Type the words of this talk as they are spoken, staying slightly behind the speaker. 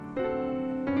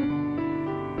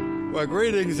Well,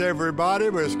 greetings, everybody.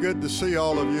 Well, it's good to see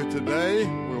all of you today.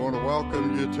 We want to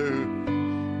welcome you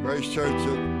to Grace Church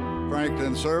at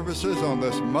Franklin services on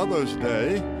this Mother's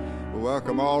Day. We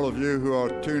welcome all of you who are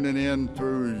tuning in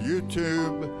through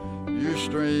YouTube,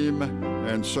 Ustream,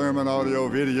 and sermon audio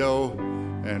video.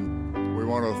 And we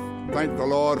want to thank the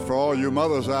Lord for all you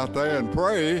mothers out there and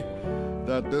pray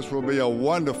that this will be a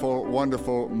wonderful,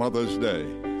 wonderful Mother's Day.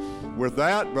 With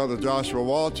that, Brother Joshua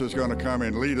Waltz is going to come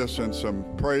and lead us in some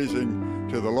praising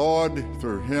to the Lord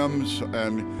through hymns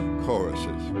and choruses.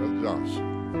 Brother Josh.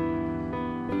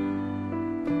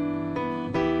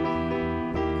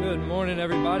 Good morning,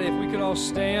 everybody. If we could all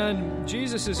stand.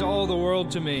 Jesus is all the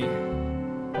world to me.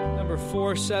 Number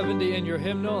 470 in your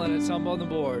hymnal, and it's up on the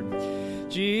board.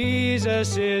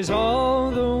 Jesus is all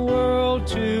the world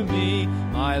to me,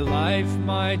 my life,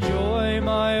 my joy,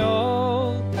 my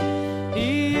all.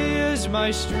 He is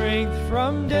my strength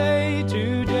from day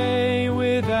to day.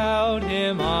 Without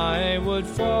him I would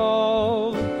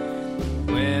fall.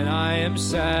 When I am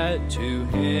sad, to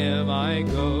him I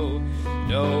go.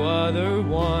 No other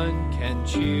one can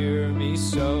cheer me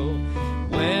so.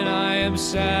 When I am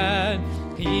sad,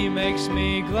 he makes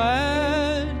me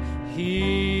glad.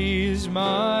 He's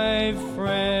my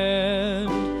friend.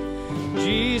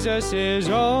 Jesus is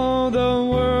all the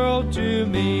world to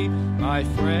me, my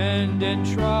friend in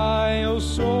trial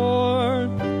sore.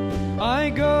 I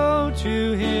go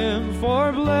to him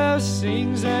for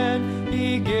blessings, and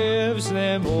he gives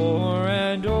them o'er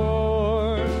and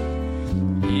o'er.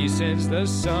 He sends the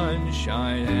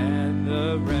sunshine and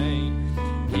the rain.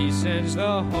 He sends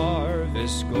the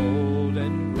harvest, gold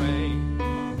and grain.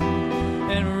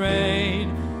 And rain,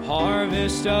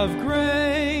 harvest of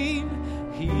grain.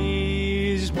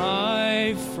 He's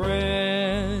my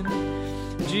friend.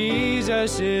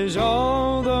 Jesus is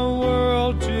all the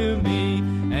world to me,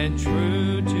 and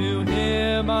true to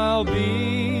him I'll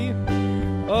be.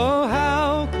 Oh,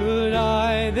 how could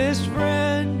I this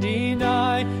friend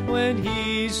deny when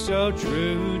he's so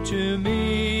true to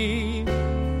me?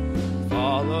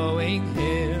 Following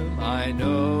him, I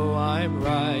know I'm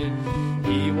right.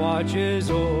 He watches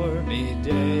o'er me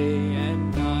day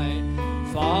and night.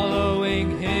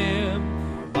 Following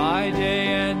him by day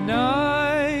and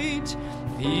night,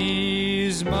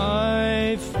 he's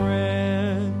my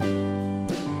friend.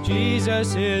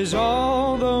 Jesus is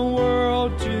all the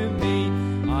world to me.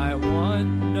 I want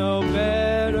no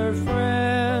better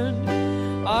friend.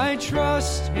 I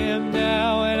trust him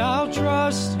now, and I'll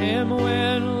trust him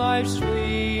when life's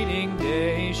fleeting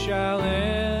day shall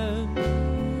end.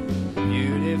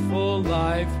 Beautiful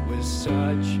life with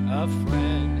such a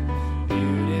friend.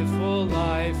 Beautiful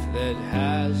life that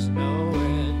has no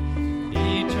end.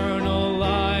 Eternal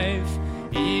life,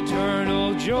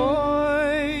 eternal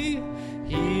joy.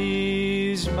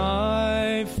 He's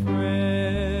my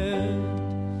friend.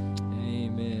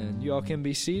 Amen. You all can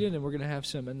be seated, and we're going to have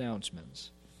some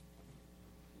announcements.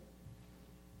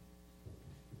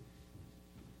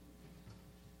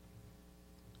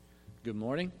 Good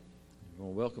morning. I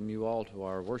want to welcome you all to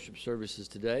our worship services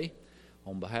today.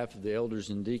 On behalf of the elders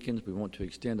and deacons, we want to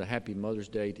extend a happy Mother's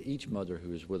Day to each mother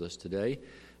who is with us today,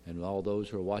 and all those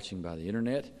who are watching by the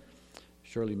internet.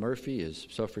 Shirley Murphy is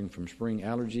suffering from spring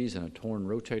allergies and a torn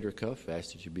rotator cuff. I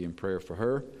ask that you be in prayer for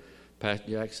her. Pat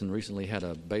Jackson recently had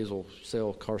a basal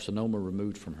cell carcinoma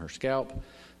removed from her scalp.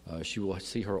 She will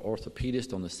see her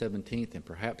orthopedist on the 17th and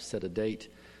perhaps set a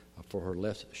date for her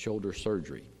left shoulder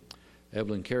surgery.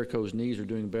 Evelyn Carrico's knees are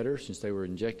doing better since they were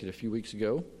injected a few weeks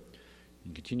ago.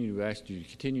 And continue to ask you to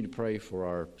continue to pray for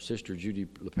our sister Judy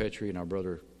LePetri and our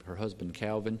brother, her husband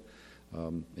Calvin,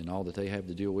 and all that they have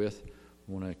to deal with.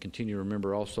 We want to continue to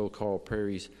remember also Carl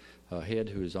Perry's head,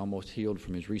 who is almost healed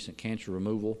from his recent cancer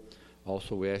removal.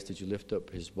 Also, we ask that you lift up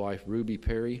his wife, Ruby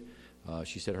Perry.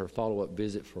 She said her follow-up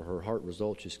visit for her heart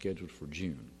results is scheduled for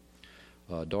June.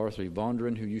 Dorothy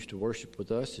Vondran, who used to worship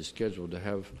with us, is scheduled to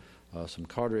have some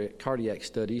cardiac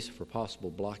studies for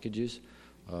possible blockages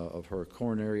of her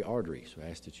coronary artery. So I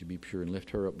ask that you be pure and lift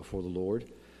her up before the Lord.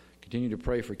 Continue to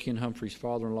pray for Ken Humphrey's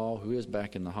father-in-law, who is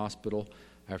back in the hospital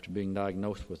after being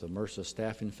diagnosed with a MRSA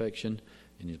staph infection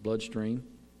in his bloodstream.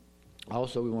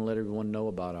 Also, we want to let everyone know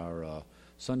about our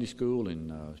Sunday school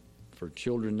and for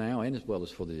children now, and as well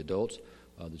as for the adults.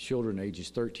 The children ages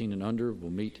 13 and under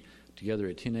will meet together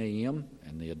at 10 a.m.,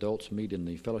 and the adults meet in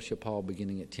the fellowship hall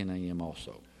beginning at 10 a.m.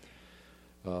 also.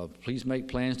 Please make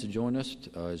plans to join us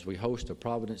as we host a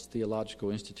Providence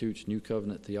Theological Institute's New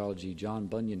Covenant Theology John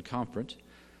Bunyan Conference.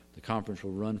 The conference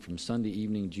will run from Sunday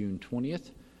evening, June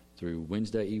 20th, through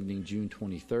Wednesday evening, June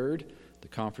 23rd. The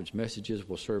conference messages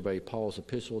will survey Paul's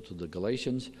epistle to the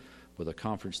Galatians, with a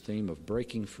conference theme of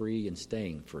Breaking Free and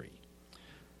Staying Free.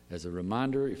 As a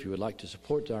reminder, if you would like to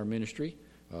support our ministry,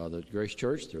 the Grace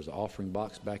Church, there's an offering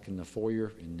box back in the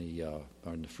foyer, in the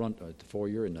front at the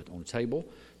foyer on the table.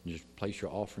 You just place your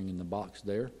offering in the box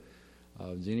there.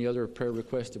 Is there any other prayer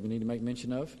requests that we need to make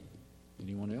mention of?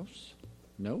 Anyone else?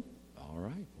 No? All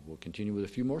right. We'll continue with a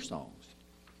few more songs.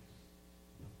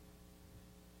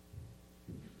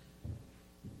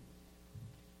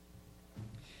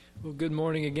 Well, good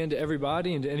morning again to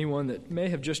everybody, and to anyone that may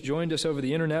have just joined us over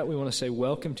the internet. We want to say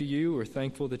welcome to you. We're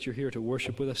thankful that you're here to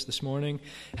worship with us this morning.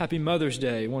 Happy Mother's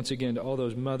Day once again to all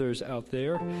those mothers out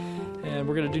there. And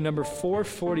we're going to do number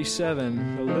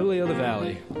 447, The Lily of the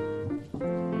Valley.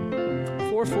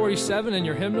 447 in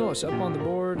your hymnal. It's up on the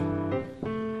board.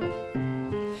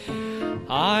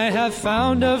 I have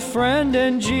found a friend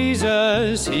in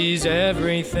Jesus, He's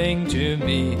everything to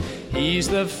me. He's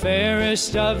the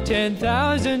fairest of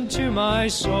 10,000 to my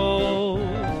soul.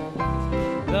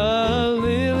 The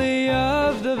lily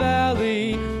of the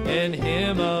valley, in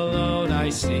Him alone I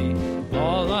see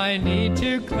all I need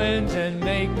to cleanse and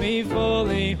make me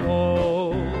fully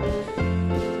whole.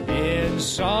 In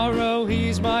sorrow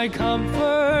He's my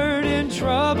comfort, in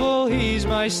trouble He's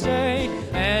my stay,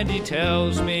 and He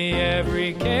tells me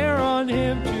every care on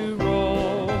Him to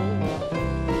roll.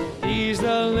 He's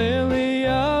the lily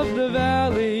of the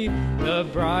valley, the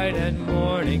bright and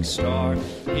morning star.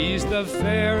 He's the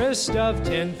fairest of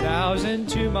 10,000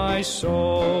 to my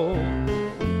soul.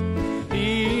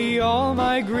 He all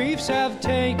my griefs have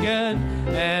taken,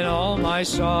 and all my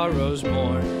sorrows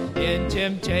borne. In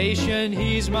temptation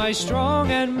He's my strong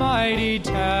and mighty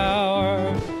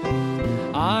tower.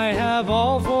 I have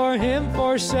all for Him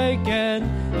forsaken,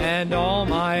 and all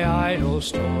my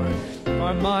idols torn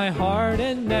from my heart,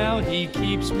 and now He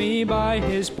keeps me by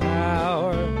His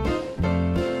power.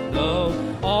 Though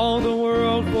all the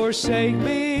world forsake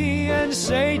me, and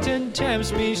Satan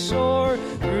tempts me sore,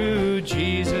 through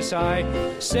Jesus I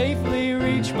safely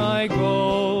reach my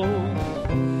goal.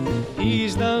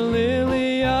 He's the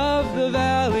lily of the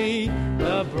valley,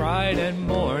 the bright and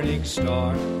morning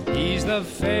star. He's the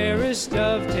fairest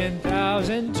of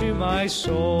 10,000 to my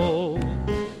soul.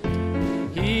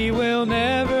 He will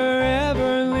never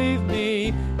ever leave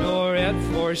me, nor yet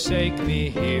forsake me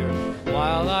here,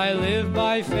 while I live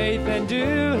by faith and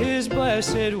do His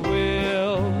blessed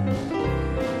will.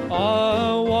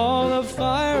 A wall of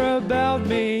fire about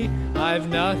me, I've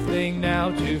nothing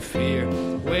now to fear.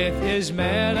 With His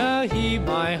manna He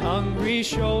my hungry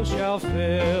soul shall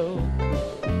fill.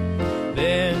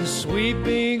 Then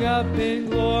sweeping up in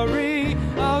glory,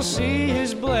 I'll see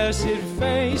His blessed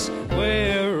face,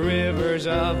 where rivers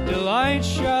of delight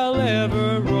shall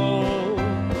ever roll.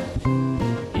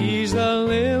 He's the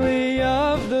lily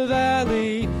of the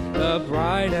valley, the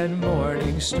bright and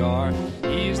morning star.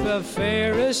 He's the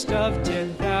fairest of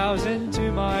 10,000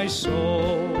 to my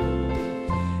soul.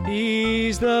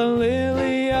 He's the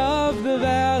lily of the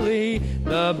valley,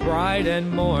 the bright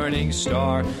and morning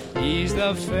star. He's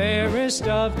the fairest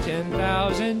of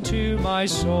 10,000 to my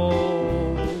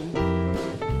soul.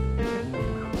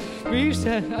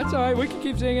 That's all right. We can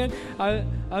keep singing.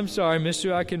 I'm sorry,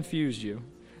 mister, I confused you.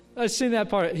 Let's sing that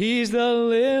part. He's the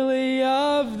lily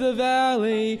of the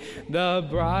valley, the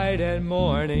bright and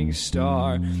morning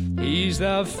star. He's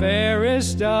the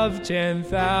fairest of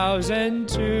 10,000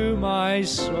 to my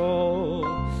soul.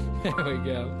 There we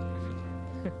go.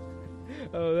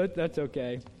 Oh, that's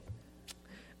okay.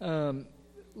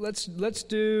 Let's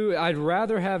do I'd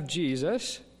Rather Have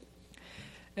Jesus.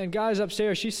 And guys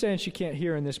upstairs, she's saying she can't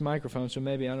hear in this microphone, so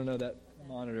maybe, I don't know, that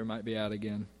monitor might be out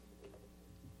again.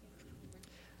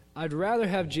 I'd rather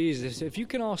have Jesus. If you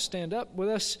can all stand up with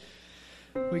us,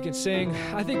 we can sing.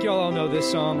 I think y'all all know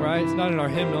this song, right? It's not in our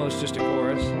hymnal, it's just a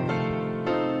chorus.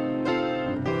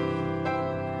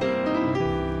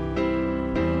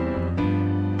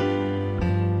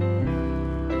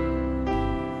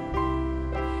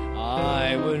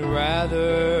 I would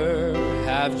rather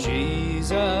have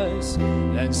Jesus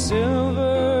than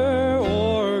silver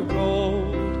or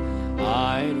gold.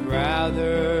 I'd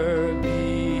rather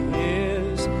be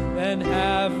His than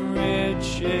have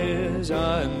riches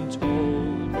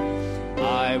untold.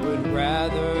 I would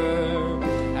rather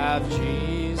have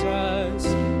Jesus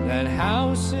than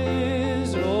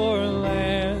houses or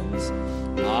lands.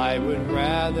 I would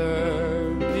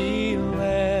rather be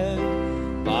led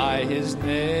by His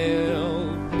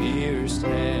nail-pierced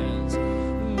hands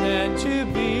than to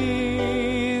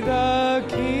be the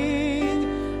king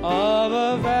of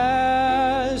a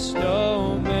vast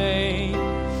domain,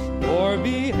 or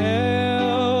be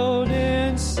held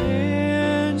in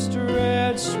sin's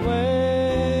dread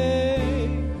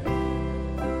sway.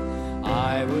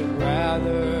 I would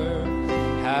rather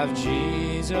have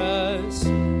Jesus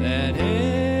than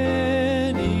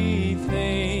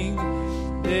anything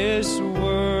this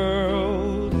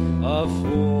world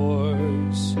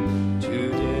affords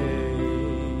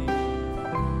today.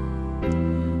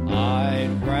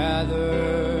 I'd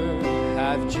rather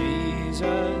have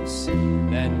Jesus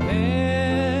than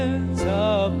man's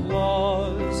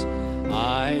applause.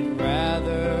 I'd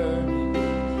rather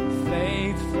be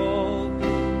faithful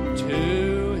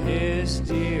to his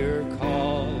dear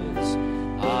cause.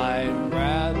 I'd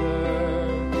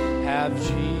rather have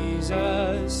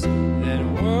Jesus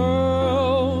than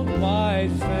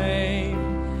worldwide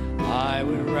fame. I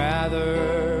would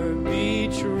rather be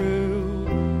true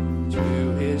to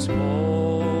his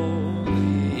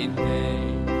holy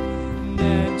name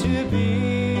than to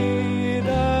be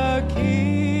the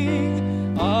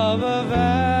king of a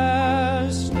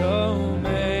vast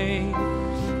domain,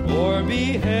 or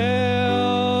be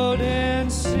held in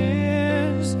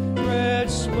sin's dread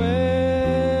sway.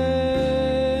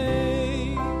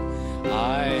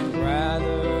 I'd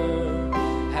rather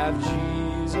have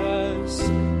Jesus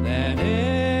than anything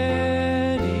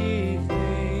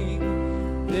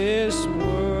this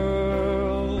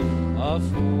world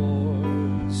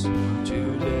affords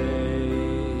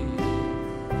today.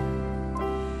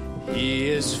 He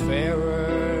is fairer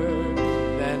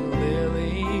than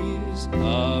lilies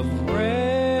of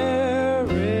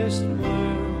rarest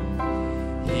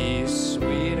bloom. He's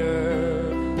sweeter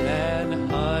than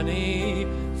honey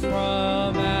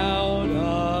from out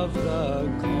of the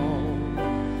comb.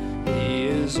 He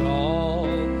is all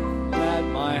that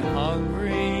my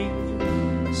hungry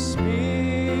spirit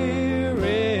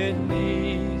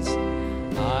needs.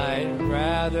 I'd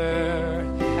rather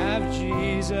have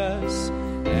Jesus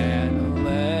and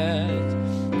let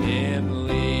him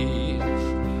lead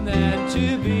than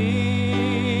to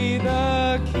be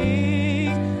the king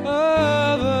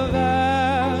of a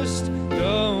vast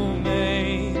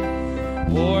domain,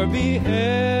 or be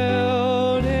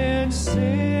held in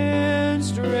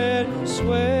sin's dread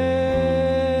sway.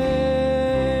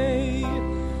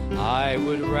 I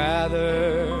would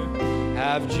rather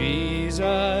have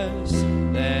Jesus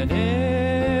than anything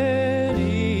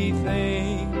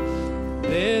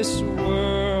this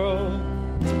world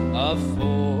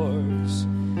affords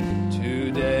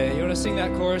today. You want to sing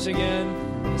that chorus again?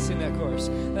 Let's sing that chorus.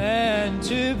 And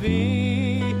to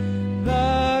be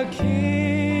the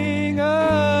king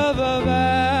of a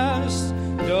vast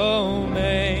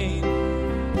domain,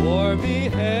 or be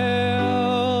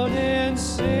held in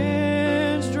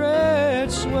sin's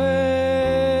dread sway.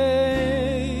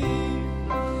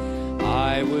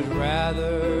 I would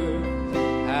rather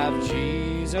have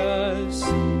Jesus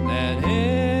than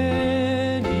anything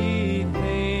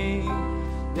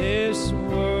this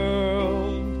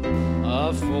world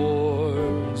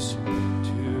affords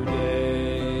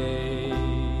today.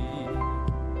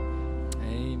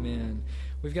 Amen.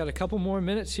 We've got a couple more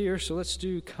minutes here, so let's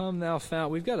do Come Thou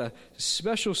Fount. We've got a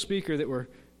special speaker that we're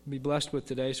going to be blessed with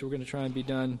today, so we're going to try and be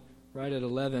done right at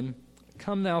 11.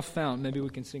 Come Thou Fount. Maybe we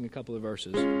can sing a couple of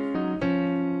verses. Is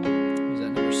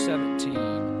that number 17?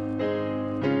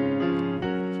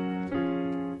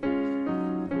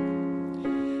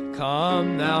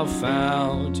 Come thou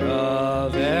fount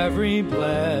of every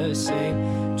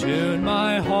blessing, tune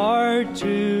my heart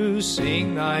to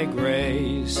sing thy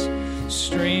grace.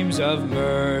 Streams of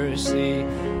mercy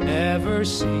never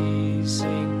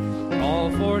ceasing, call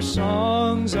for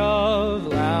songs of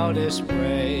loudest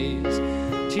praise.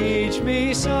 Teach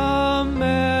me some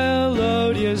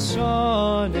melodious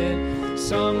sonnet,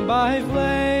 sung by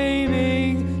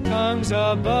flaming tongues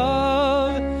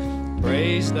above.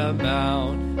 Praise the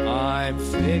mount I'm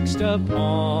fixed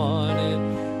upon it,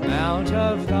 mount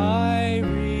of thy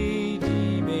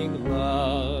redeeming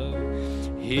love.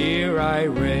 Here I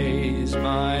raise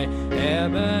my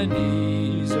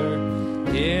Ebenezer,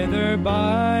 hither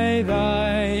by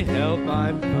thy help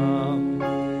I'm come,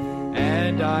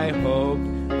 and I hope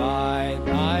by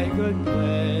thy good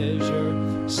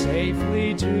pleasure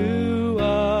safely to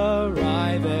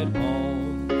arrive at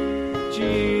home.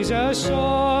 Jesus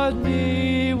sought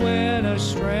me when a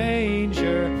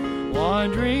stranger,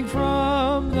 wandering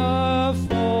from the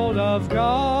fold of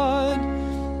God.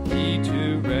 He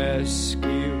to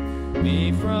rescue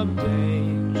me from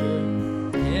danger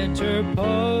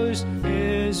interposed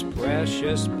his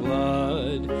precious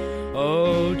blood.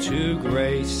 Oh, to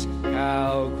grace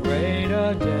how great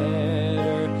a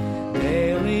debtor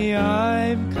daily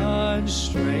I'm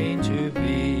constrained to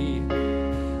be.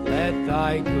 Let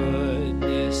thy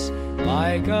goodness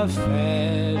like a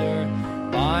fetter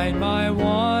bind my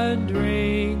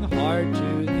wandering heart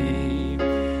to thee.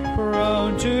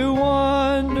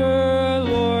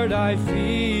 I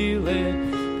feel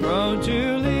it, prone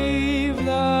to leave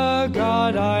the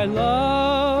God I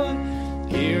love.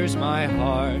 Here's my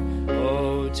heart,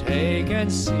 oh, take and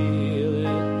seal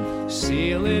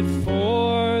it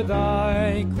for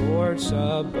thy courts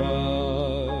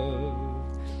above.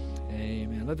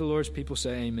 Amen. Let the Lord's people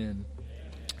say amen.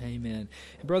 Amen.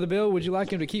 And Brother Bill, would you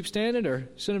like him to keep standing or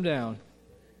sit him down?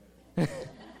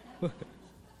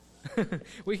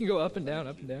 We can go up and down,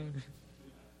 up and down.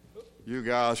 You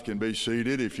guys can be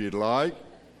seated if you'd like.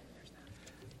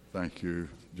 Thank you,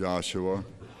 Joshua.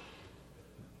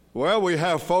 Well, we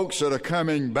have folks that are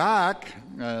coming back,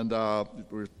 and I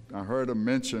heard them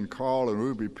mention Carl and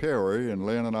Ruby Perry, and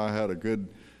Lynn and I had a good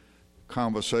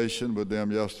conversation with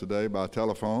them yesterday by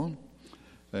telephone,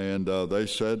 and they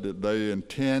said that they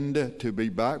intend to be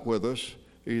back with us.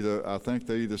 I think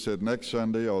they either said next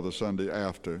Sunday or the Sunday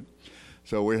after.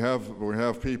 So we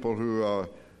have people who are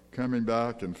coming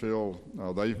back and feel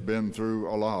they've been through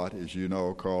a lot, as you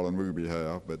know, Carl and Ruby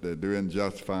have, but they're doing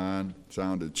just fine.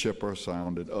 Sounded chipper,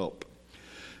 sounded up.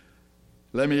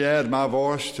 Let me add my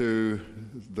voice to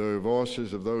the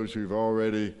voices of those who've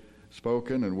already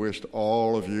spoken and wished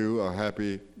all of you a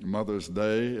happy Mother's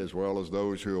Day, as well as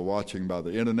those who are watching by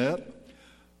the internet,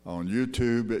 on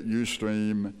YouTube, at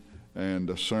Ustream, and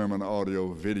the sermon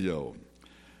audio video.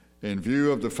 In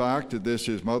view of the fact that this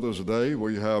is Mother's Day,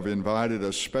 we have invited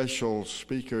a special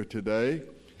speaker today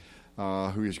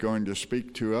who is going to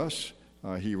speak to us.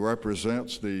 He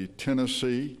represents the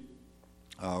Tennessee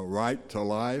Right to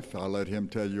Life. I'll let him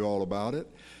tell you all about it.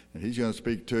 And he's going to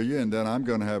speak to you, and then I'm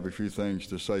going to have a few things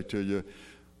to say to you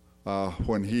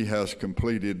when he has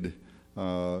completed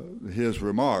his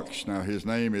remarks. Now, his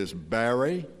name is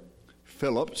Barry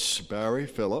Phillips.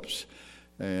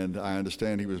 And I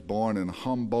understand he was born in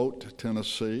Humboldt,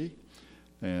 Tennessee,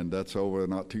 and that's over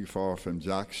not too far from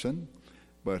Jackson.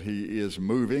 But he is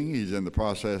moving. He's in the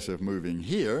process of moving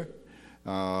here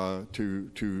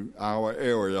to our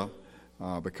area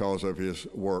because of his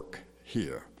work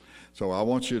here. So I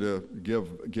want you to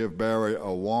give Barry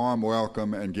a warm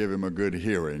welcome and give him a good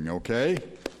hearing, okay?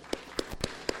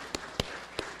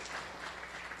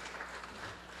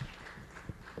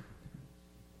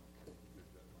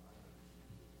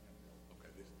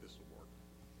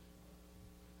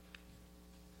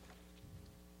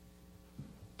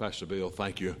 Pastor Bill,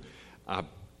 thank you.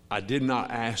 I did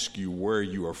not ask you where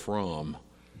you are from,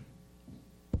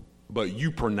 but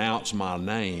you pronounce my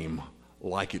name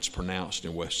like it's pronounced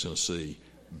in West Tennessee,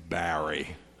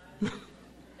 Barry.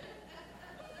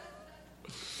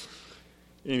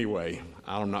 Anyway,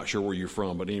 I'm not sure where you're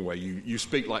from, but anyway, you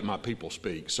speak like my people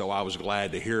speak, so I was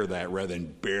glad to hear that rather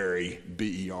than Barry,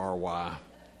 B-E-R-Y.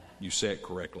 You said it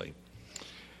correctly.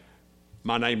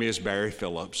 My name is Barry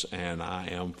Phillips, and I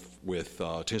am with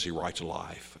Tennessee Right to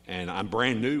Life. And I'm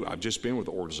brand new. I've just been with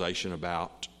the organization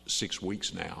about 6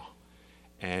 weeks now.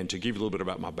 And to give you a little bit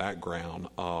about my background,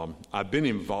 I've been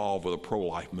involved with the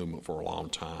pro-life movement for a long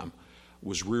time.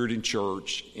 Was reared in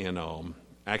church,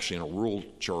 actually in a rural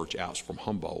church out from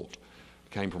Humboldt.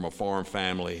 Came from a farm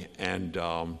family, and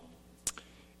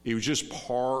it was just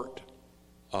part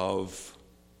of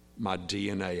my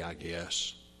DNA, I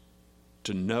guess,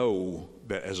 to know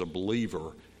that as a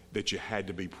believer that you had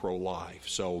to be pro-life.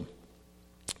 So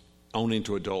on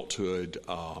into adulthood,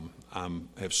 I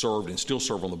have served and still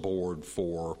serve on the board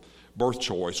for Birth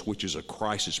Choice, which is a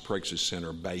crisis pregnancy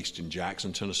center based in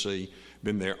Jackson, Tennessee.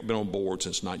 Been on board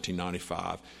since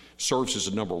 1995. Services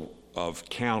a number of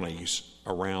counties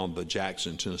around the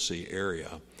Jackson, Tennessee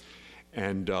area.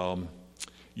 And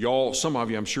y'all, some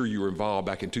of you, I'm sure you were involved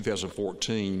back in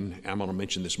 2014. I'm going to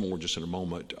mention this more just in a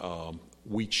moment.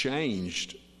 We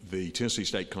changed the Tennessee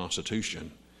State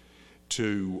Constitution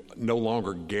to no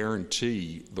longer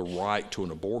guarantee the right to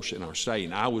an abortion in our state.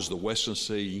 And I was the West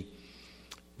Tennessee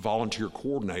volunteer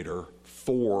coordinator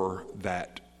for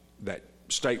that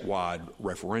statewide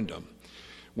referendum.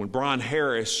 When Brian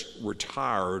Harris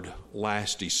retired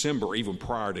last December, even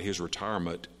prior to his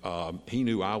retirement, he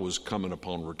knew I was coming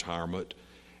upon retirement,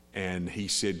 and he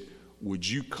said, "Would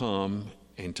you come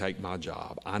and take my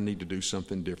job? I need to do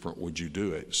something different. Would you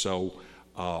do it?" So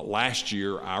last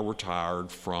year, I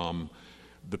retired from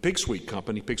the Pig Sweet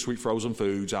company, Pig Sweet Frozen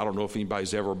Foods. I don't know if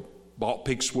anybody's ever bought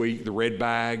Pig Sweet, the red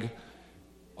bag,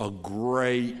 a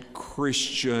great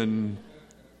Christian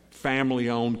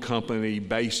family-owned company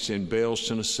based in Bells,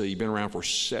 Tennessee. Been around for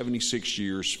 76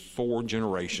 years, 4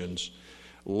 generations.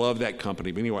 Love that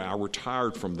company. But anyway, I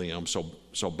retired from them,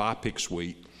 so buy Pig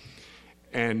Sweet.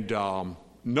 And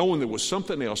knowing there was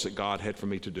something else that God had for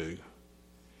me to do.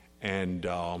 And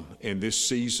in this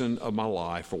season of my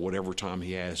life, or whatever time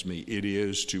He has me, it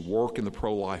is to work in the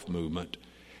pro-life movement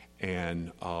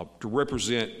and to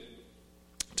represent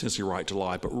Tennessee Right to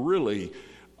Life, but really,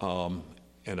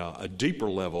 at a deeper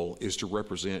level, is to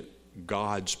represent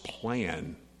God's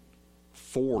plan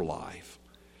for life.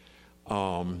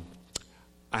 I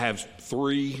have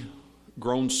 3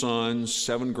 grown sons,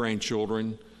 7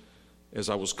 grandchildren. As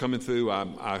I was coming through,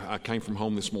 I came from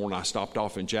home this morning. I stopped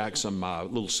off in Jackson. My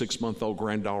little 6-month-old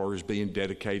granddaughter is being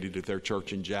dedicated at their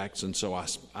church in Jackson, so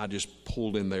I just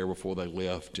pulled in there before they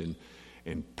left and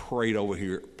prayed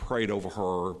over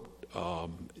her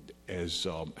as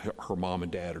her mom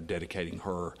and dad are dedicating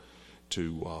her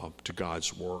to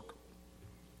God's work.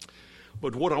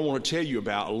 But what I want to tell you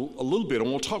about a little bit, I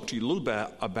want to talk to you a little bit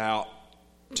about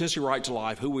Tennessee Right to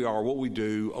Life, who we are, what we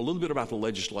do, a little bit about the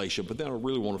legislation, but then I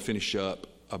really want to finish up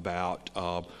about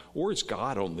where is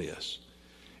God on this.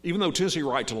 Even though Tennessee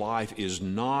Right to Life is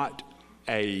not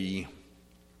it's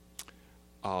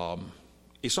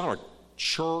not a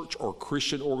church or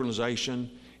Christian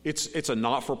organization, it's a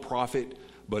not-for-profit,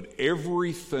 but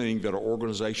everything that our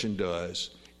organization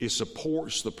does, it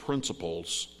supports the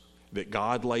principles that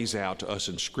God lays out to us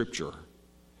in Scripture.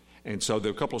 And so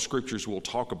there are a couple of scriptures we'll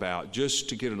talk about just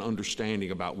to get an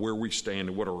understanding about where we stand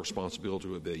and what our responsibility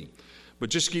would be. But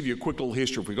just to give you a quick little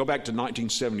history, if we go back to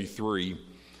 1973,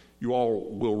 you all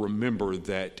will remember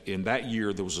that in that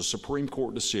year there was a Supreme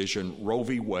Court decision, Roe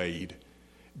v. Wade,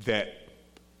 that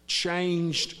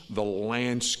changed the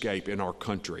landscape in our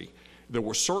country. There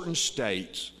were certain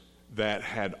states that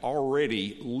had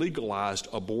already legalized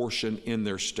abortion in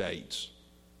their states.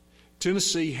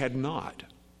 Tennessee had not.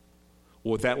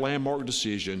 Well, with that landmark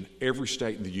decision, every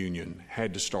state in the union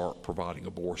had to start providing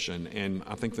abortion, and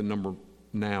I think the number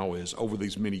now is, over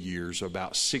these many years,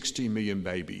 about 60 million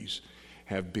babies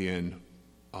have been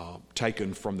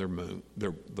taken from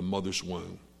the mother's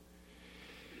womb.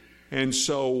 And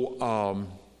so,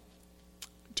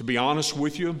 to be honest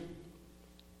with you,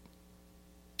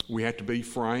 we have to be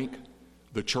frank,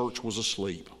 the church was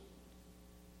asleep.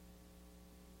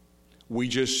 We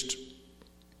just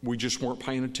weren't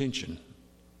paying attention.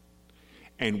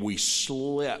 And we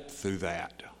slept through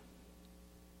that.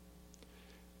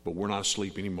 But we're not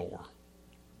asleep anymore.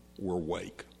 We're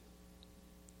awake.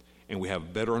 And we have a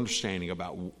better understanding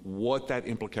about what that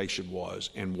implication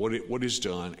was and what it's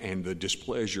done and the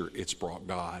displeasure it's brought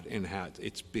God and how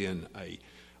it's been a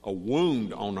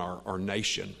wound on our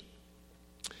nation.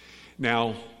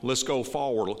 Now, let's go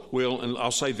forward. Well, and I'll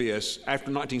say this.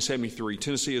 After 1973,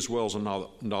 Tennessee, as well as a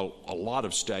lot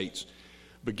of states,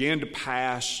 began to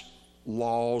pass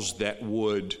laws that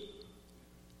would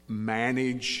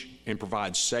manage and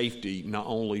provide safety not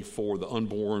only for the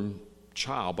unborn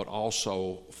child but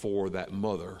also for that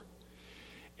mother.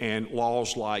 And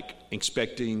laws like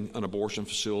inspecting an abortion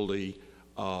facility,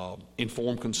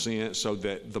 informed consent so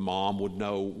that the mom would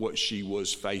know what she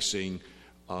was facing,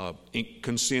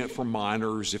 consent for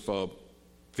minors. If a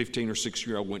 15 or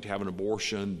 16-year-old went to have an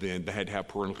abortion, then they had to have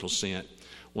parental consent.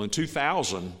 Well, in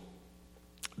 2000,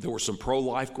 there were some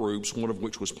pro-life groups, one of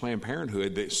which was Planned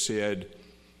Parenthood, that said,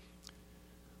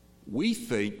 we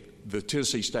think the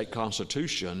Tennessee State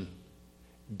Constitution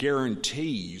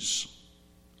guarantees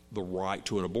the right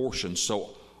to an abortion.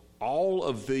 So all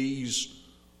of these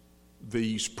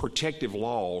protective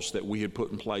laws that we had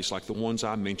put in place, like the ones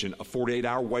I mentioned, a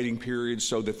 48-hour waiting period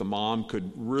so that the mom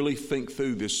could really think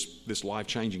through this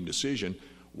life-changing decision,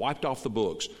 wiped off the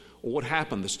books. Well, what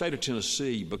happened? The state of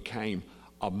Tennessee became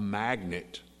a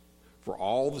magnet for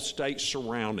all the states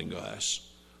surrounding us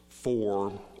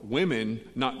for women,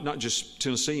 not just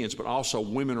Tennesseans, but also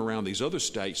women around these other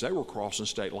states. They were crossing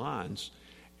state lines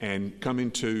and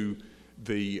coming to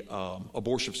the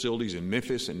abortion facilities in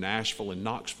Memphis and Nashville and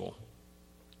Knoxville.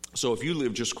 So if you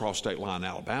live just across state line in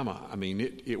Alabama, I mean,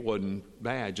 it wasn't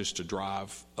bad just to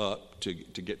drive up to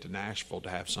get to Nashville to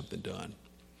have something done.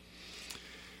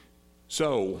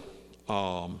 So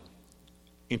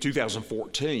in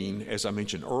 2014, as I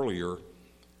mentioned earlier,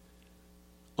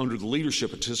 under the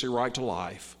leadership of Tennessee Right to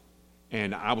Life,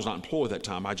 and I was not employed at that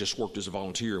time, I just worked as a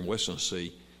volunteer in West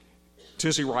Tennessee,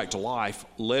 Tennessee Right to Life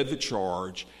led the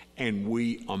charge, and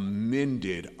we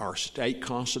amended our state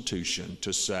constitution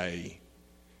to say,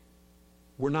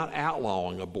 we're not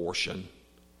outlawing abortion,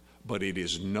 but it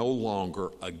is no longer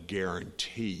a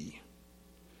guarantee.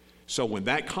 So when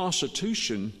that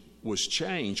constitution was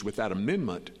changed with that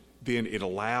amendment, then it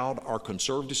allowed our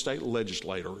conservative state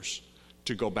legislators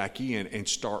to go back in and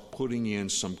start putting in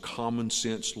some common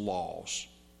sense laws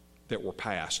that were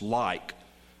passed, like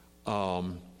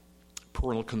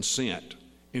parental consent,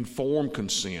 informed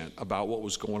consent about what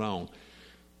was going on.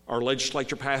 Our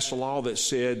legislature passed a law that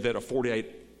said that a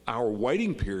 48-hour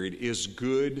waiting period is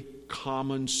good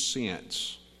common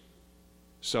sense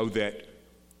so that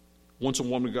once a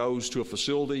woman goes to a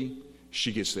facility,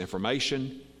 she gets the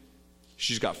information.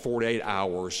 She's got 48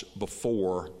 hours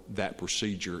before that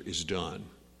procedure is done.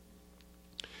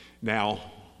 Now,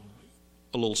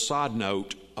 a little side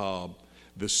note,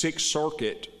 the Sixth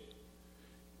Circuit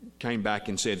came back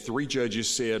and said, 3 judges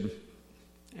said,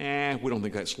 we don't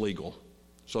think that's legal.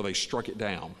 So they struck it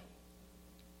down.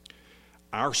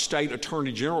 Our state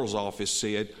attorney general's office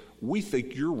said, we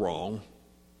think you're wrong,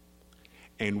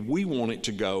 and we want it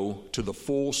to go to the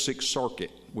full Sixth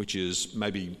Circuit, which is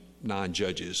maybe 9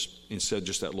 judges instead of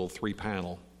just that little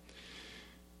 3-panel.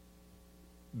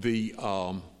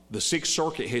 The Sixth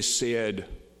Circuit has said,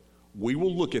 we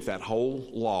will look at that whole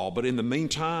law, but in the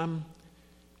meantime,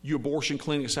 you abortion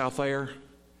clinics out there,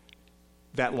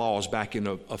 that law is back in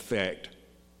effect.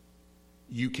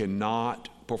 You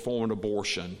cannot perform an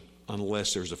abortion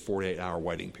unless there's a 48-hour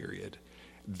waiting period.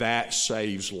 That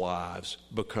saves lives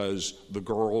because the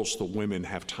girls, the women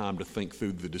have time to think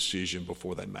through the decision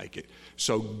before they make it.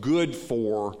 So good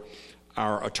for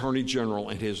our Attorney General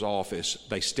and his office.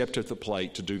 They stepped at the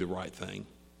plate to do the right thing.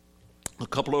 A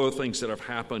couple of other things that have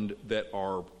happened that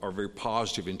are very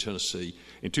positive in Tennessee.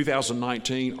 In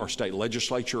 2019, our state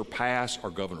legislature passed,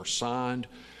 our governor signed,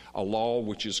 a law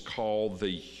which is called the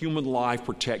Human Life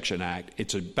Protection Act.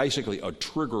 It's basically a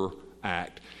trigger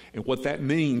act. And what that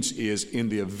means is in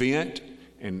the event,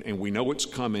 and we know it's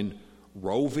coming,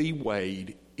 Roe v.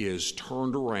 Wade is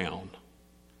turned around,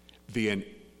 then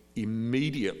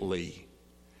immediately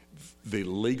the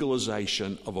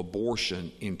legalization of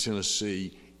abortion in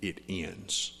Tennessee, it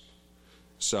ends.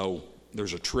 So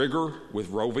there's a trigger with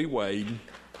Roe v. Wade.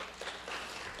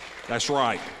 That's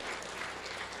right.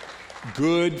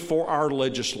 Good for our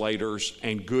legislators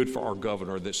and good for our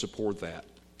governor that support that.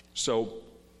 So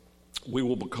we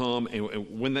will become,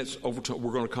 and when that's over,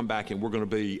 we're going to come back and we're going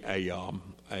to be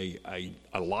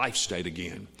a life state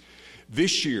again.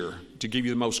 This year, to give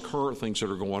you the most current things that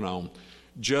are going on,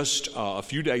 just a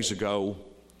few days ago,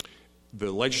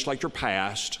 the legislature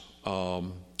passed,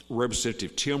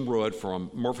 Representative Tim Rudd from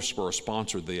Murfreesboro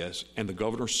sponsored this, and the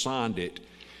governor signed it.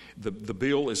 The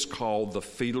bill is called the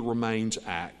Fetal Remains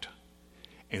Act.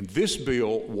 And this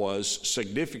bill was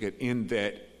significant in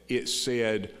that it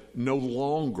said no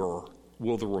longer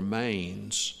will the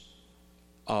remains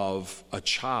of a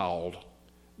child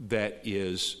that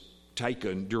is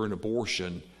taken during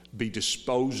abortion be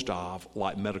disposed of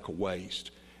like medical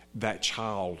waste. That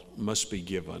child must be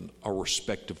given a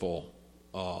respectable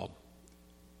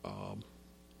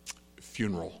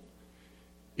funeral,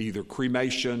 either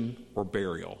cremation or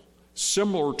burial,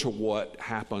 similar to what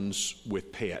happens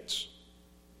with pets.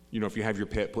 You know, if you have your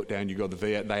pet put down, you go to the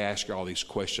vet, they ask you all these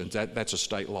questions. That's a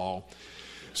state law.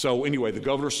 So anyway, the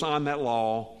governor signed that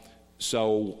law,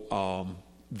 so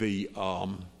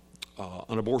an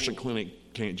abortion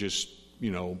clinic can't just,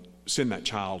 send that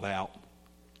child out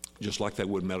just like they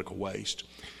would medical waste.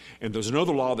 And there's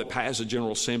another law that passed the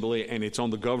General Assembly, and it's on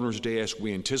the governor's desk.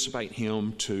 We anticipate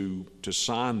him to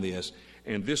sign this,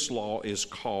 and this law is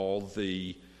called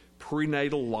the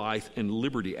Prenatal Life and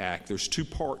Liberty Act. There's 2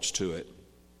 parts to it.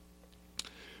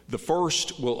 The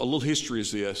first, a little history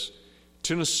is this.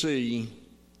 Tennessee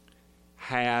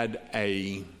had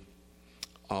it's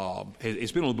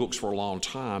been on the books for a long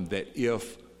time that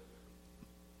if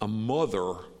a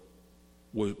mother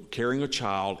was carrying a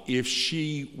child, if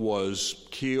she was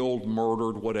killed,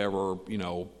 murdered, whatever,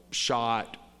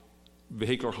 shot,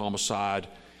 vehicular homicide,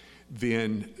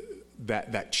 then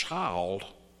that child,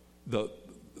 the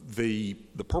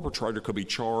perpetrator could be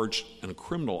charged in a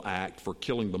criminal act for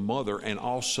killing the mother and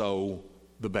also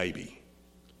the baby.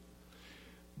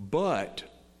 But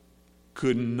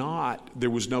there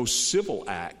was no civil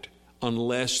act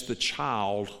unless the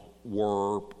child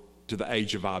were to the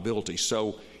age of viability.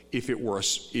 So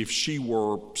if she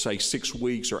were, say, 6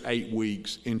 weeks or 8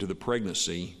 weeks into the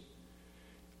pregnancy,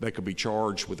 they could be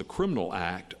charged with a criminal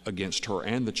act against her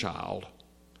and the child,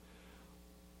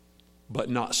 but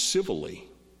not civilly,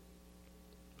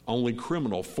 only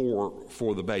criminal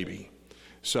for the baby.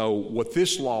 So what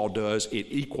this law does, it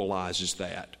equalizes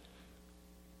that.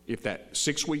 If that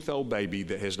 6-week-old baby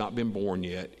that has not been born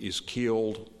yet is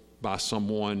killed by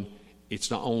someone,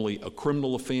 it's not only a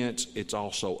criminal offense, it's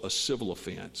also a civil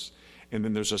offense. And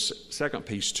then there's a second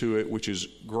piece to it, which is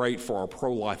great for our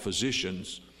pro-life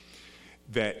physicians,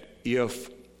 that if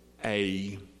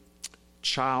a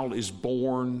child is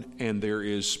born and there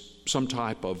is some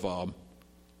type of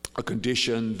a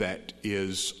condition that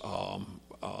is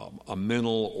a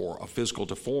mental or a physical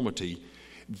deformity,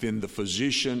 then the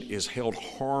physician is held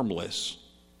harmless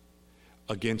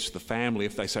against the family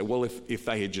if they say, well, if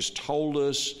they had just told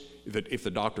us, that if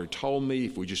the doctor had told me,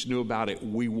 if we just knew about it,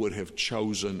 we would have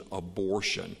chosen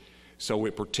abortion. So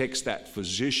it protects that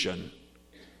physician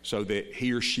so that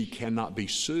he or she cannot be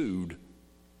sued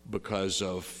because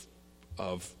of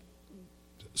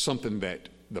something that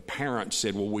the parents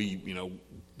said, well, we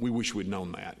wish we'd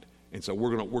known that. And so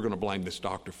we're going to blame this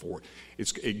doctor for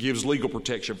it. It gives legal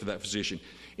protection for that physician.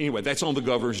 Anyway, that's on the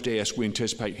governor's desk. We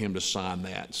anticipate him to sign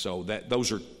that. So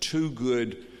those are two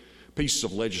good pieces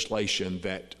of legislation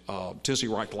that Tennessee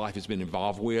Right to Life has been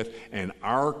involved with, and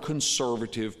our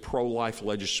conservative pro-life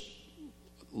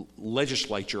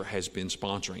legislature has been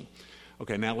sponsoring.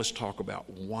 Okay, now let's talk about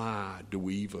why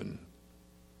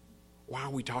are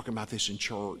we talking about this in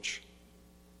church?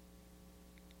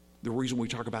 The reason we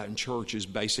talk about it in church is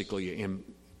basically, in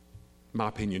my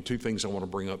opinion, two things I want to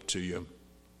bring up to you.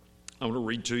 I want to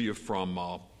read to you from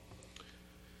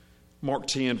Mark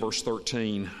 10, verse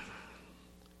 13.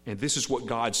 And this is what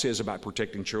God says about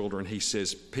protecting children. He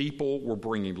says, people were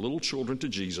bringing little children to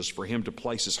Jesus for him to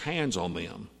place his hands on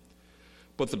them.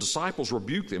 But the disciples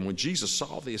rebuked them. When Jesus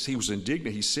saw this, he was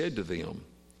indignant. He said to them,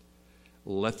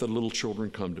 let the little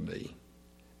children come to me,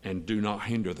 and do not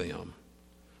hinder them.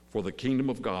 For the kingdom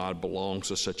of God belongs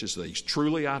to such as these.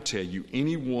 Truly I tell you,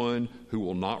 anyone who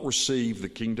will not receive the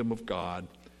kingdom of God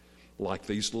like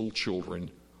these little children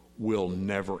will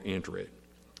never enter it.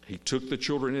 He took the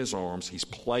children in his arms, he's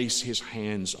placed his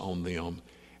hands on them,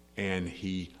 and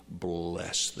he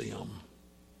blessed them.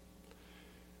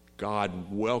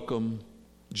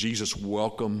 Jesus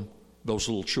welcomed those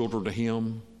little children to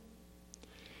him.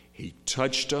 He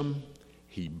touched them,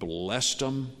 he blessed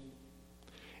them,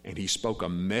 and he spoke a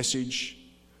message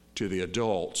to the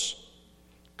adults.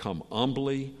 Come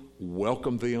humbly,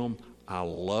 welcome them, I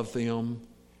love them,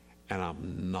 and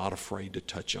I'm not afraid to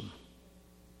touch them.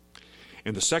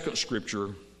 And the second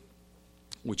scripture,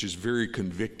 which is very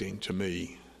convicting to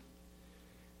me,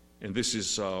 and this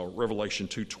is Revelation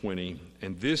 2:20,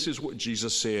 and this is what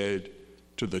Jesus said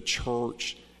to the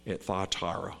church at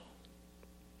Thyatira.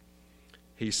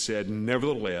 He said,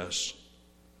 nevertheless,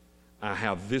 I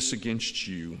have this against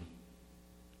you.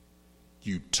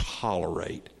 You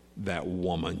tolerate that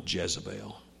woman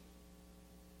Jezebel,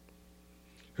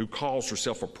 who calls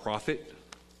herself a prophet.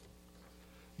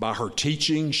 By her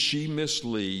teaching, she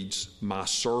misleads my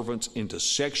servants into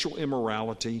sexual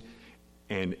immorality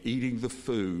and eating the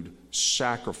food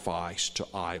sacrificed to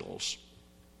idols.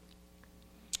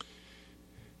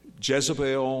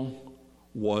 Jezebel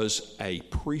was a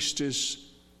priestess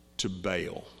to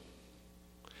Baal.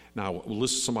 Now, I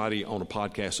listened to somebody on a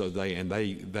podcast the other day, and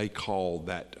they call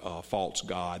that false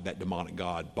god, that demonic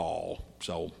god, Baal.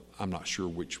 So I'm not sure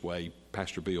which way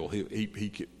Pastor Bill,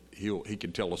 he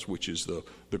can tell us which is the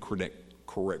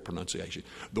correct pronunciation.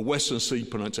 The West Tennessee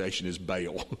pronunciation is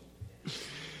Baal.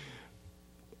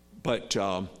 But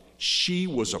she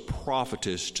was a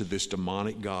prophetess to this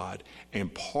demonic god,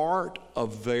 and part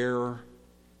of their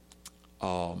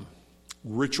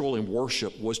ritual and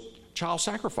worship was child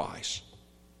sacrifice.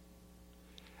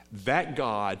 That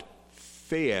god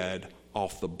fed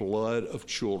off the blood of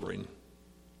children,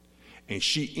 and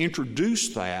she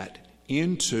introduced that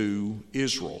into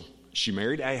Israel. She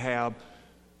married Ahab,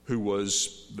 who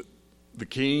was the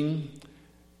king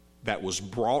that was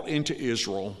brought into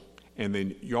Israel, and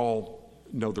then y'all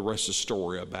know the rest of the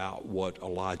story about what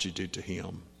Elijah did to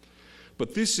him.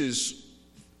 But this is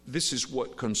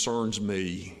what concerns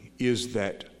me, is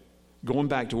that going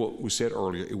back to what we said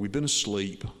earlier, we've been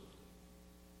asleep,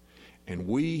 and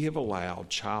we have allowed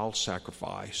child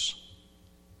sacrifice.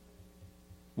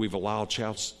 We've allowed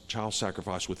child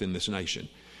sacrifice within this nation.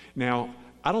 Now,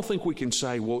 I don't think we can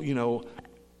say, well,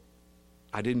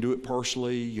 I didn't do it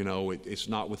personally, it's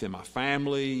not within my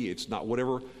family, it's not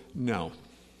whatever. No.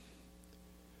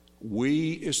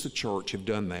 We as the church have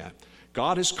done that.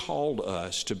 God has called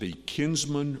us to be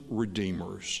kinsman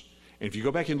redeemers. And if you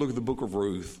go back and look at the book of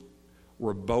Ruth,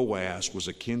 where Boaz was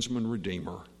a kinsman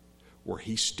redeemer, where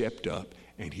he stepped up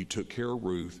and he took care of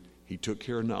Ruth, he took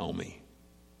care of Naomi.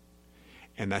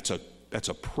 And that's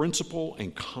a principle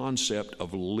and concept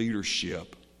of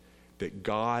leadership that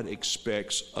God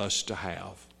expects us to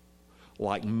have.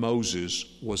 Like Moses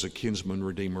was a kinsman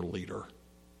redeemer leader,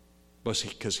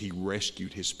 because he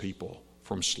rescued his people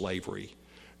from slavery.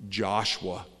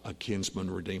 Joshua, a kinsman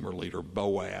redeemer leader.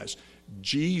 Boaz.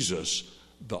 Jesus,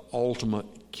 the ultimate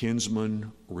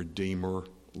kinsman redeemer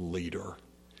leader.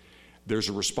 There's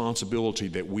a responsibility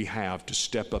that we have to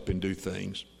step up and do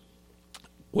things.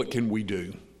 What can we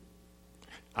do?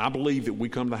 I believe that we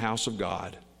come to the house of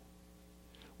God.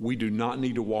 We do not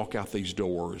need to walk out these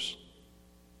doors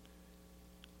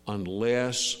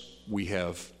unless we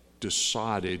have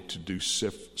decided to do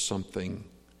something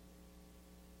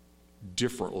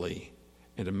differently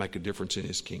and to make a difference in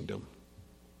his kingdom.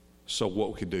 So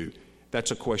what we could do,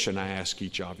 that's a question I ask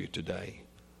each of you today.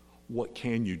 What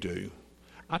can you do?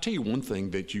 I'll tell you one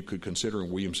thing that you could consider in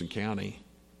Williamson County.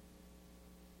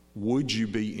 Would you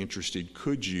be interested,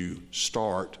 could you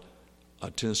start a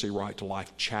Tennessee Right to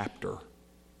Life chapter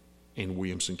in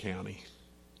Williamson County?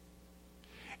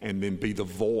 And then be the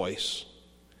voice,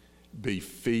 be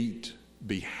feet,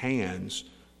 be hands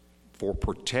for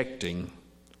protecting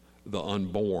the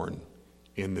unborn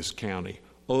in this county.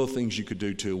 Other things you could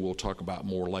do too, we'll talk about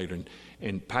more later.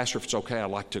 And Pastor, if it's okay, I'd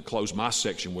like to close my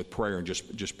section with prayer and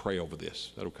just pray over this.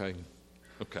 Is that okay?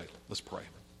 Okay, let's pray.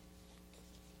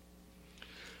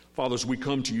 Father, as we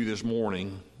come to you this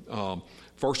morning,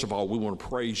 first of all, we want to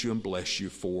praise you and bless you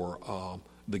for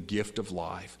the gift of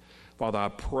life. Father, I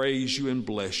praise you and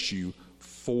bless you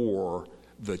for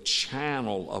the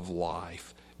channel of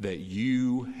life that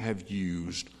you have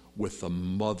used with the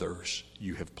mothers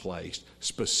you have placed,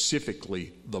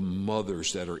 specifically the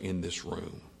mothers that are in this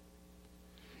room.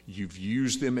 You've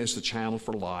used them as the channel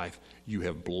for life. You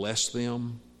have blessed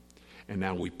them. And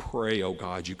now we pray, oh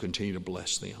God, you continue to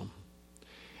bless them.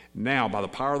 Now, by the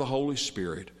power of the Holy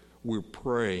Spirit, we're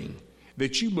praying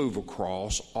that you move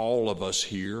across all of us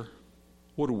here.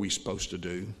 What are we supposed to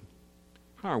do?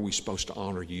 How are we supposed to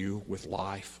honor you with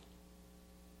life?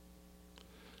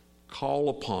 Call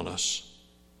upon us.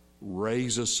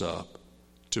 Raise us up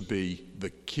to be the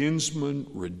kinsman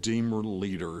redeemer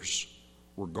leaders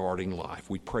regarding life.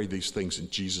 We pray these things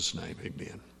in Jesus' name.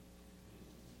 Amen.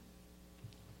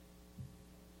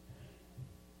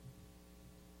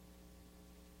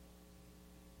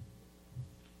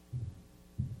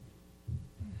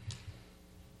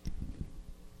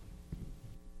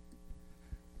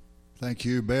 Thank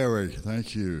you, Barry.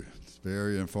 Thank you. It's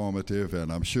very informative,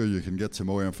 and I'm sure you can get some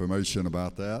more information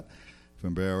about that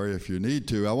from Barry if you need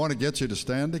to. I want to get you to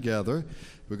stand together.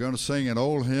 We're going to sing an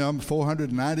old hymn,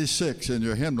 496 in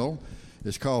your hymnal.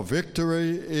 It's called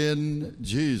Victory in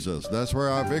Jesus. That's where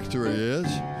our victory is,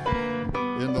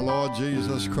 in the Lord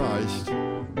Jesus Christ.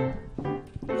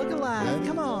 Look alive.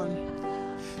 Come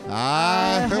on.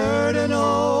 I heard an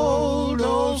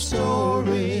old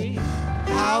story,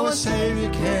 how a Savior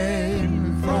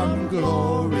came from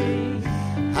glory,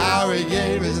 how he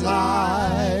gave his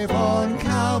life on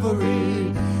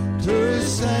Calvary to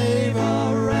save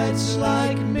a wretch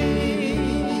like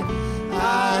me.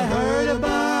 I heard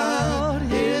about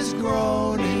his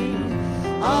groaning,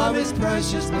 of his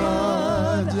precious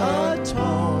blood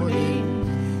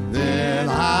atoning. Then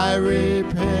I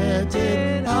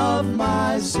repented of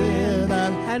my sin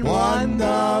and won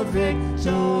the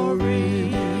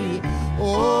victory.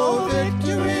 Oh,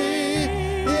 victory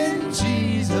in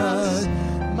Jesus,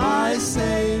 my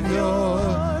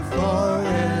Savior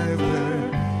forever.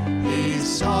 He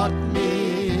sought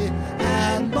me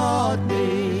and bought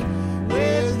me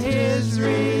with his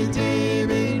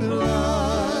redeeming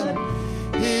blood.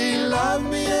 He loved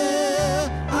me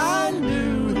ere I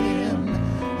knew him,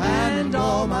 and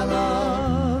all my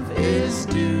love is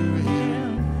due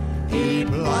him. He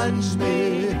plunged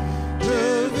me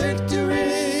to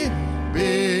victory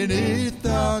beneath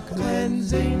the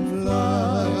cleansing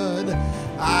flood.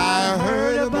 I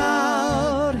heard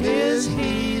about his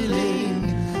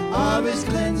healing, of his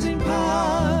cleansing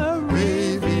power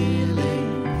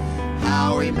revealing,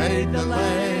 how he made the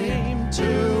lame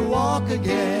to walk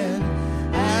again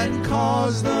and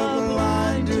caused the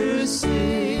blind to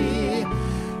see.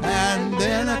 And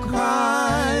then I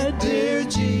cried, dear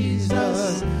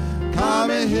Jesus,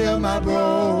 come and heal my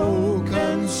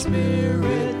broken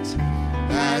spirit.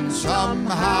 And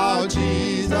somehow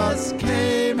Jesus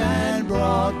came and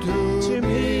brought to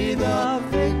me the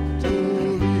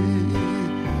victory.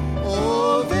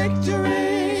 Oh,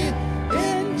 victory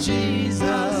in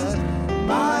Jesus,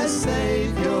 my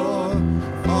Savior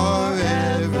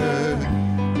forever.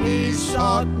 He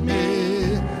sought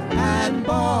me and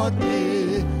bought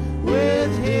me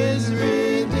with his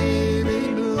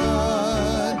redeeming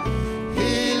blood.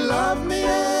 He loved me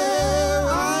ere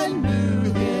I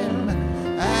knew him,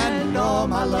 and all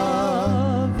my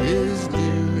love is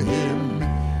due him.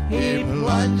 He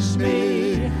plunged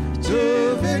me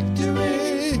to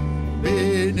victory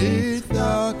beneath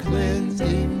the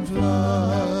cleansing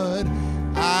flood.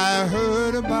 I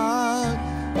heard about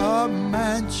a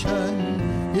mansion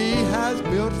he has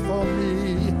built for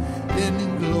me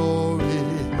in glory,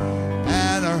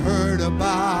 and I heard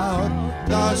about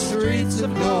the streets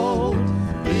of gold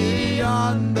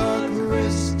beyond the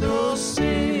crystal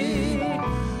sea,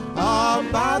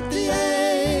 about the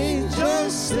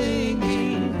angels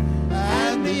singing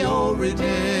and the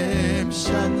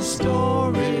redemption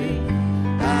story,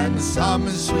 and some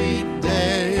sweet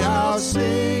day I'll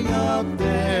sing up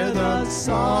there the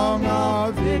song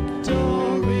of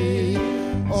victory.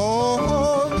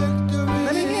 Oh, victory.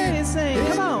 Let me hear you sing.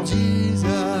 Come on.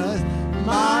 Jesus,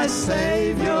 my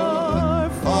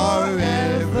Savior,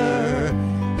 forever.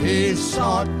 He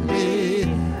sought me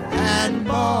and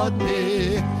bought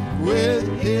me with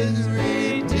his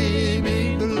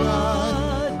redeeming blood.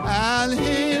 And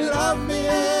he loved me,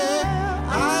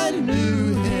 I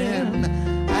knew him,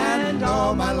 and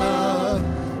all my love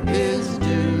is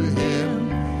due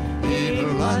him. He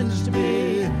plunged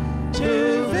me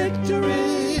to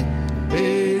victory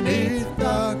beneath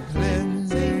the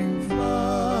cleansing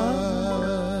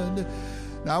flood.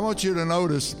 Now I want you to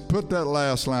notice, put that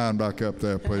last line back up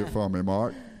there for me,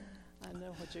 Mark. I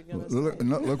know what you're going to say.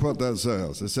 Look what that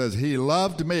says. It says, he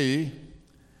loved me.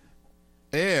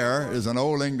 Ere is an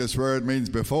old English word, means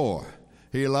before.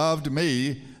 He loved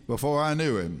me before I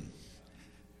knew him.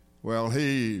 Well,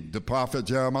 the prophet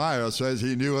Jeremiah says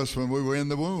he knew us when we were in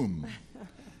the womb.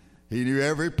 He knew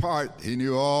every part. He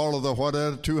knew all of the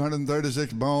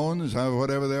 236 bones,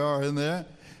 whatever they are in there.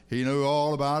 He knew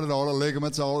all about it, all the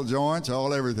ligaments, all the joints,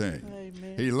 all everything.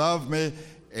 Amen. He loved me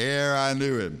ere I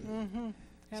knew him. Mm-hmm.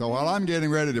 So while I'm getting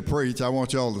ready to preach, I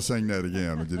want y'all to sing that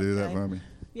again. Would you do that for me?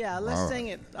 Yeah, let's All right. sing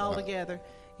it all together.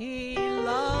 He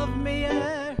loved me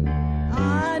ere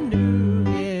I knew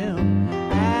him,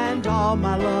 and all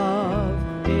my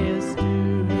love is to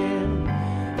him.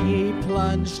 He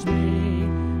plunged me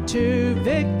to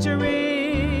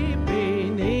victory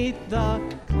beneath the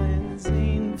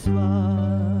cleansing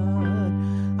flood.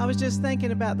 I was just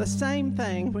thinking about the same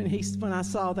thing when I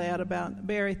saw that about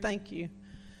Barry. Thank you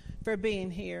for being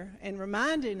here and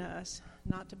reminding us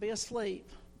not to be asleep,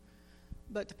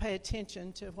 but to pay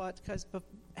attention to because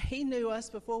he knew us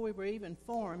before we were even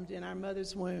formed in our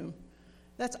mother's womb.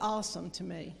 That's awesome to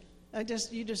me. It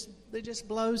just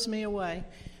blows me away.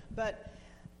 But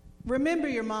remember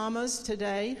your mamas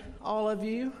today, all of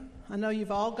you. I know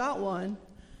you've all got one,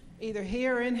 either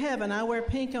here or in heaven. I wear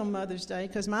pink on Mother's Day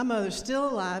because my mother's still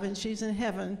alive and she's in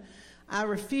heaven. I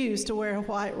refuse to wear a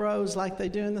white rose like they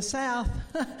do in the South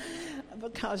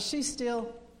because she's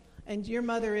still, and your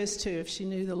mother is too, if she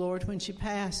knew the Lord when she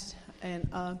passed. And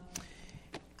I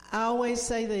always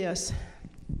say this: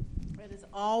 it is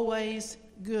always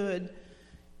good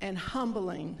and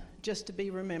humbling just to be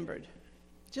remembered.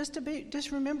 Just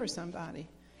remember somebody.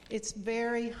 It's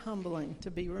very humbling to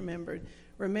be remembered.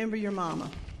 Remember your mama.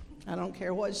 I don't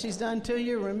care what she's done to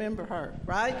you, remember her,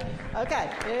 right? Okay,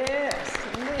 yes.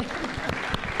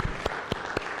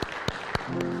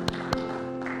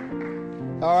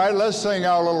 All right, let's sing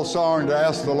our little song to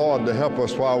ask the Lord to help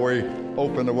us while we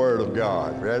open the Word of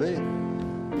God. Ready?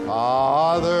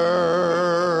 Father,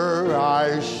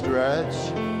 I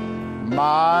stretch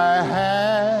my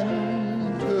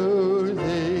hand to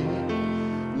thee.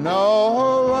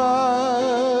 No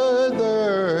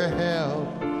other help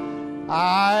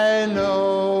I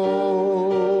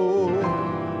know.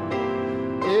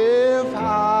 If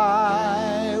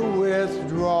I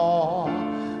withdraw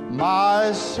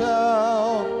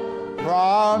myself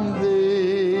from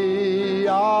thee,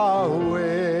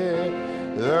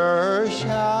 whither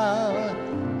shall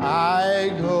I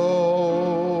go?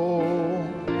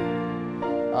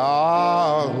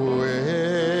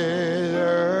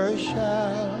 Whither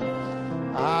shall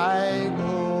I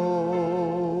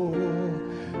go?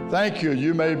 Thank you.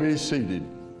 You may be seated.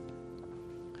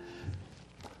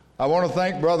 I want to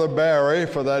thank Brother Barry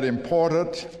for that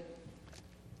important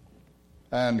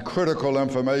and critical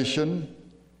information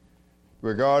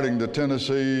regarding the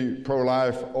Tennessee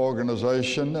Pro-Life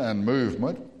Organization and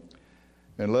movement.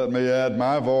 And let me add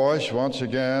my voice once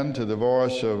again to the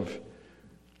voice of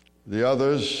the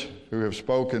others who have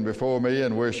spoken before me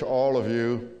and wish all of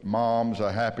you moms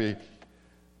a happy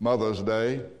Mother's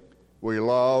Day. We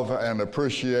love and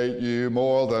appreciate you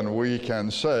more than we can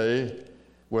say.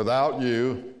 Without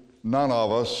you, none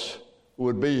of us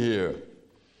would be here.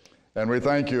 And we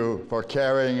thank you for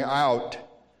carrying out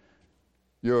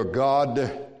your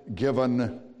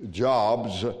God-given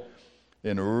jobs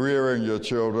in rearing your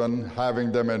children,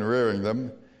 having them and rearing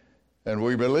them. And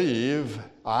we believe,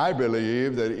 I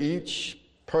believe, that each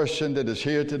person that is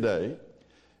here today,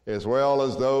 as well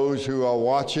as those who are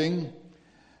watching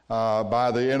by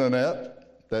the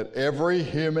internet, that every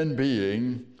human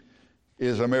being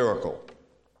is a miracle.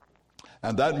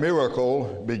 And that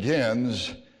miracle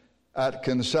begins at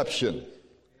conception.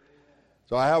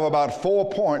 So I have about 4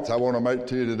 points I want to make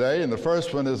to you today, and the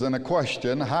first one is in a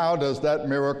question: how does that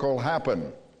miracle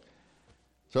happen?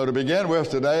 So to begin with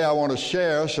today, I want to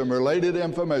share some related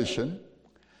information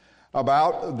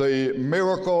about the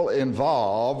miracle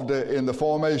involved in the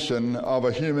formation of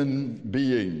a human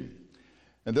being.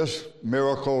 And this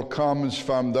miracle comes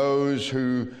from those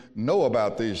who know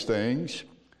about these things,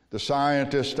 the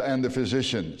scientists and the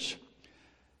physicians.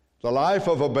 The life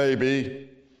of a baby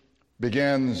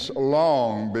begins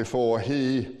long before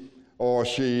he or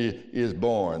she is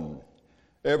born.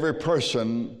 Every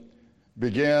person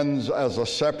begins as a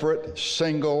separate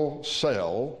single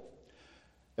cell,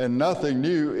 and nothing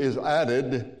new is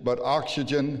added but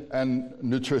oxygen and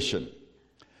nutrition.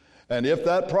 And if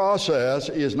that process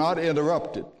is not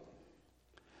interrupted,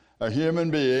 a human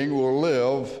being will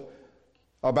live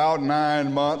about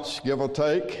 9 months, give or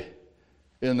take,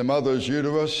 in the mother's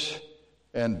uterus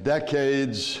and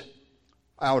decades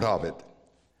out of it.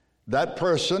 That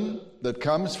person that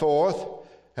comes forth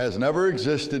has never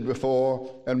existed before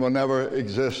and will never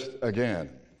exist again.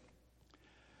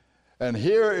 And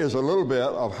here is a little bit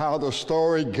of how the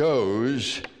story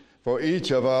goes for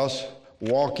each of us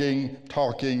walking,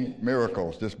 talking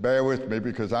miracles. Just bear with me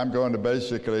because I'm going to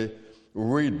basically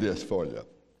read this for you.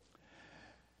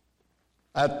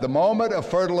 At the moment of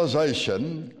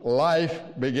fertilization, life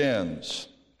begins.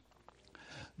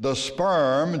 The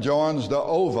sperm joins the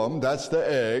ovum, that's the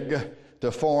egg,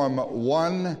 to form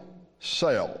one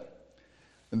cell.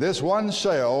 And this one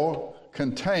cell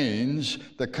contains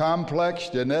the complex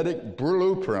genetic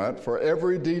blueprint for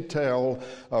every detail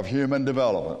of human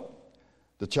development.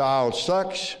 The child's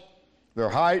sex, their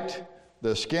height,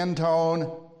 their skin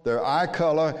tone, their eye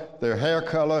color, their hair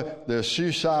color, their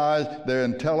shoe size, their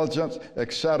intelligence,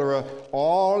 etc.,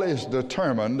 all is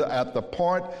determined at the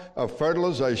point of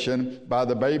fertilization by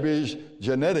the baby's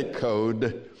genetic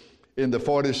code in the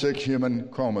 46 human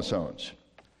chromosomes.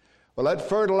 Well, that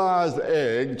fertilized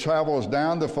egg travels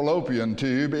down the fallopian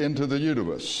tube into the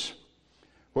uterus,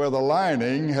 where the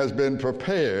lining has been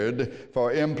prepared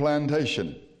for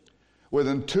implantation.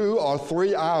 Within 2 or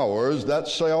 3 hours, that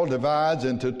cell divides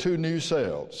into 2 new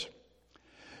cells.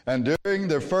 And during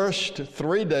the first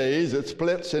 3 days, it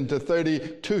splits into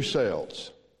 32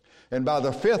 cells. And by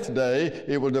the 5th day,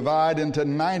 it will divide into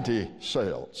 90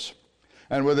 cells.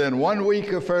 And within 1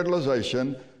 week of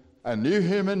fertilization, a new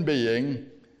human being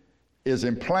is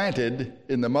implanted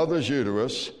in the mother's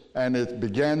uterus, and it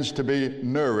begins to be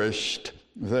nourished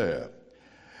there.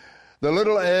 The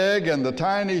little egg and the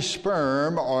tiny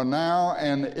sperm are now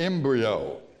an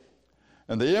embryo.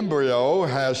 And the embryo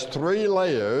has 3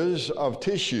 layers of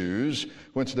tissues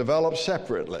which develop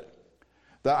separately.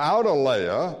 The outer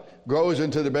layer grows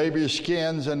into the baby's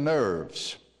skins and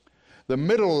nerves. The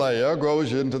middle layer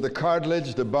grows into the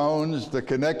cartilage, the bones, the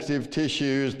connective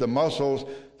tissues, the muscles,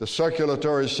 the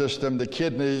circulatory system, the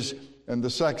kidneys, and the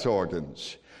sex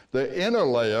organs. The inner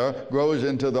layer grows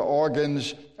into the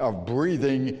organs of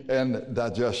breathing and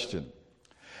digestion.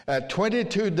 At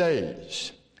 22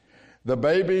 days, the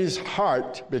baby's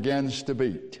heart begins to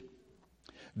beat.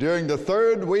 During the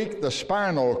 3rd week, the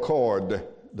spinal cord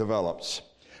develops.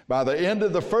 By the end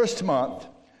of the 1st month,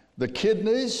 the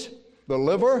kidneys, the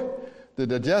liver, the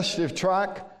digestive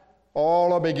tract,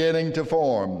 all are beginning to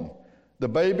form. The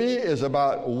baby is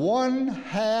about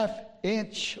 1/2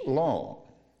 inch long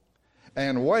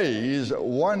and weighs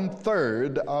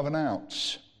 1/3 of an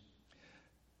ounce.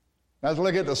 Now let's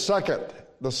look at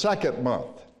the second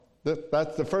month.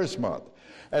 That's the 1st month.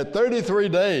 At 33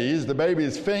 days, the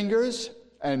baby's fingers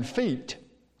and feet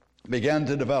begin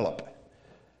to develop.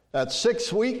 At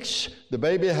 6 weeks, the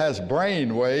baby has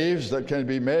brain waves that can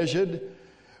be measured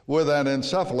with an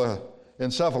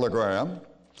encephalogram.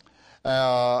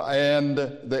 And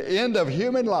the end of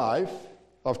human life,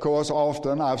 of course,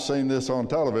 often I've seen this on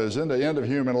television, the end of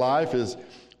human life is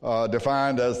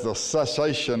defined as the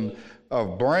cessation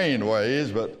of brain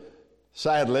waves, but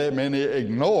sadly, many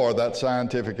ignore that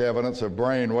scientific evidence of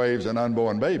brain waves in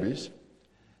unborn babies.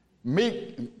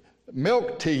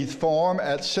 Milk teeth form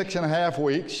at 6.5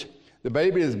 weeks. The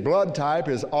baby's blood type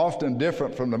is often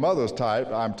different from the mother's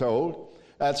type, I'm told.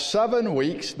 At 7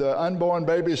 weeks, the unborn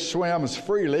baby swims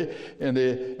freely in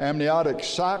the amniotic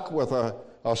sac with a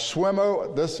swimmer,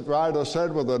 this writer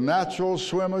said, with a natural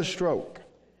swimmer's stroke.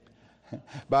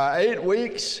 By 8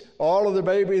 weeks, all of the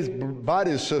baby's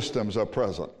body systems are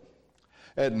present.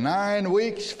 At 9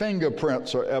 weeks,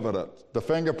 fingerprints are evident, the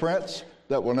fingerprints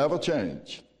that will never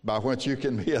change, by which you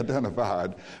can be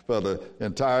identified for the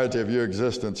entirety of your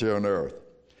existence here on earth.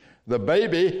 The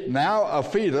baby, now a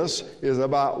fetus, is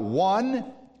about 1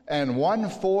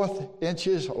 1/4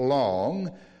 inches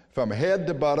long from head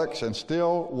to buttocks and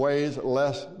still weighs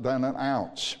less than an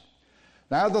ounce.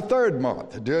 Now the 3rd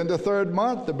month. During the 3rd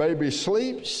month, the baby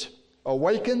sleeps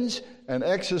awakens and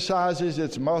exercises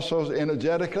its muscles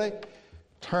energetically,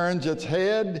 turns its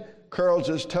head, curls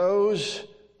its toes,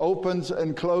 opens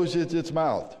and closes its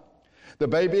mouth. The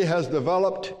baby has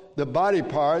developed the body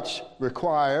parts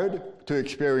required to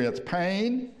experience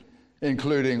pain,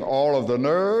 including all of the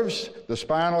nerves, the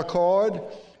spinal cord,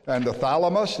 and the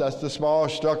thalamus. That's the small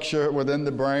structure within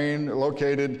the brain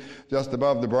located just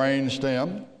above the brain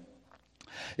stem.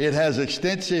 It has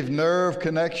extensive nerve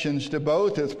connections to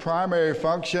both. Its primary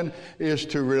function is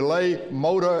to relay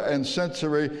motor and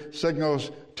sensory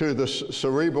signals to the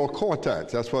cerebral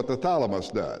cortex. That's what the thalamus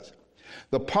does.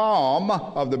 The palm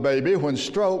of the baby, when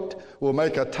stroked, will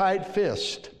make a tight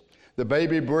fist. The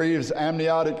baby breathes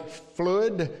amniotic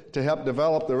fluid to help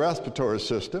develop the respiratory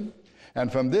system.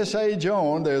 And from this age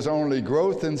on, there's only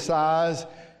growth in size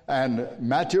and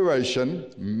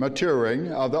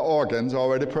maturing of the organs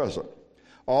already present.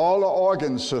 All the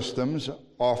organ systems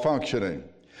are functioning.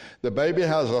 The baby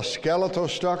has a skeletal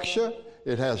structure,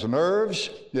 it has nerves,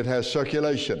 it has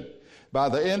circulation. By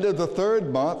the end of the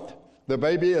 3rd month, the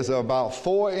baby is about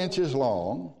 4 inches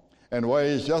long and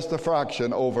weighs just a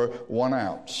fraction over 1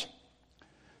 ounce.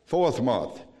 4th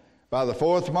month. By the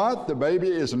 4th month, the baby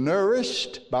is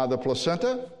nourished by the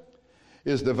placenta,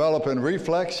 is developing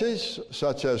reflexes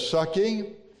such as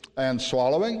sucking and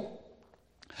swallowing.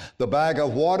 The bag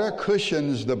of water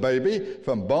cushions the baby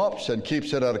from bumps and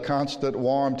keeps it at a constant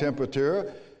warm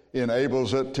temperature,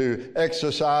 enables it to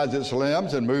exercise its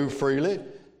limbs and move freely,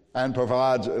 and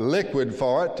provides liquid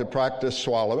for it to practice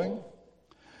swallowing.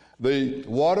 The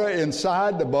water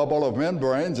inside the bubble of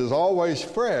membranes is always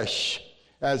fresh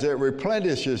as it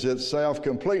replenishes itself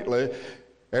completely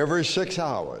every 6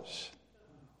 hours.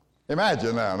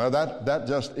 Imagine now that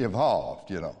just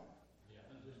evolved, you know.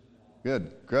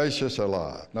 Good gracious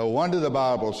alive. No wonder the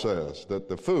Bible says that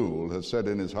the fool has said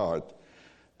in his heart,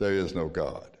 there is no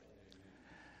God.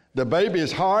 The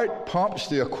baby's heart pumps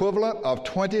the equivalent of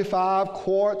 25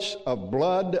 quarts of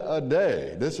blood a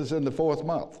day. This is in the 4th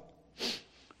month.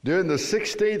 During the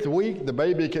 16th week, the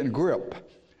baby can grip.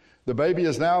 The baby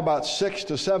is now about 6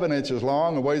 to 7 inches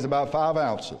long and weighs about 5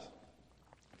 ounces.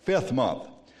 5th month.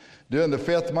 During the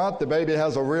 5th month, the baby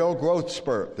has a real growth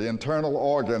spurt. The internal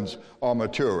organs are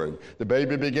maturing. The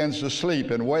baby begins to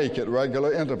sleep and wake at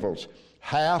regular intervals.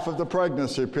 Half of the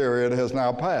pregnancy period has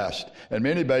now passed, and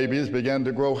many babies begin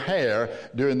to grow hair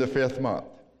during the 5th month.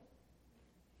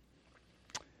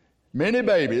 Many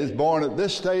babies born at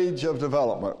this stage of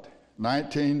development,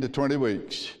 19 to 20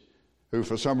 weeks, who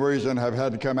for some reason have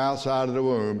had to come outside of the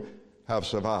womb, have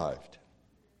survived.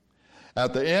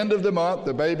 At the end of the month,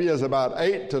 the baby is about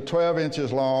 8 to 12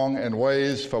 inches long and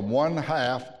weighs from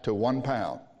 1/2 to 1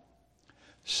 pound.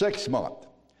 6th month.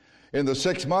 In the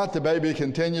 6th month, the baby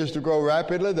continues to grow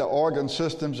rapidly. The organ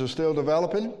systems are still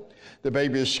developing. The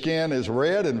baby's skin is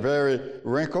red and very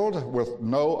wrinkled with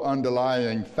no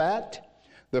underlying fat.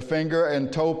 The finger and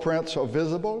toe prints are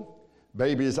visible.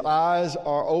 Baby's eyes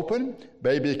are open.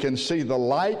 Baby can see the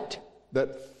light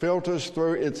that filters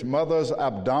through its mother's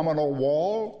abdominal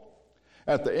wall.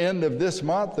 At the end of this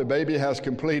month, the baby has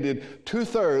completed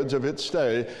 2/3 of its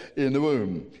stay in the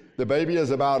womb. The baby is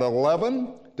about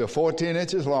 11 to 14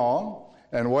 inches long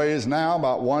and weighs now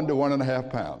about 1 to 1.5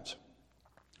 pounds.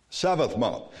 7th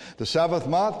month. The 7th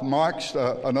month marks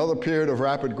another period of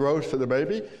rapid growth for the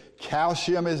baby.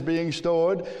 Calcium is being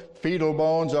stored. Fetal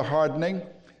bones are hardening.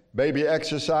 Baby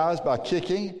exercises by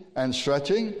kicking and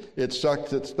stretching. It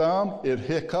sucks its thumb, it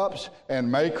hiccups,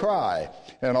 and may cry.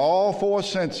 And all 4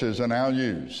 senses are now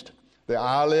used. The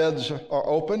eyelids are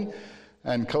open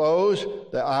and closed.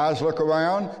 The eyes look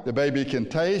around. The baby can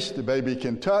taste. The baby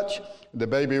can touch. The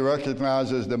baby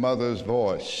recognizes the mother's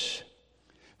voice.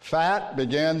 Fat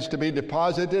begins to be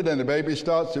deposited, and the baby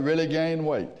starts to really gain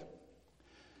weight.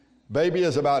 Baby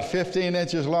is about 15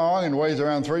 inches long and weighs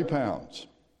around 3 pounds.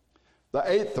 The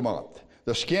 8th month,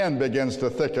 the skin begins to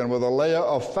thicken with a layer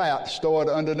of fat stored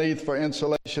underneath for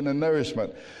insulation and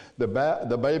nourishment.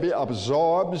 The baby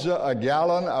absorbs a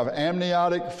gallon of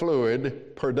amniotic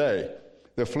fluid per day.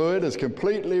 The fluid is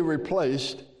completely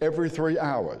replaced every 3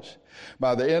 hours.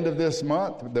 By the end of this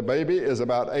month, the baby is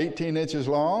about 18 inches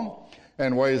long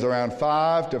and weighs around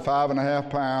 5 to 5.5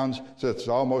 pounds, so it's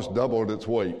almost doubled its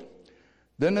weight.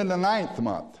 Then in the 9th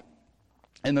month,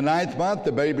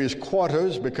 the baby's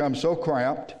quarters become so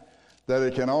cramped that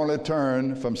it can only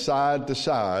turn from side to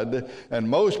side, and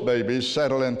most babies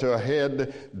settle into a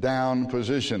head-down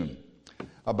position.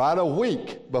 About a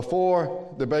week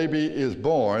before the baby is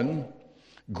born,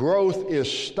 growth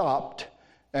is stopped,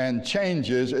 and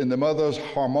changes in the mother's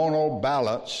hormonal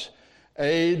balance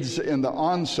aids in the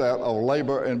onset of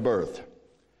labor and birth.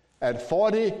 At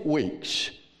 40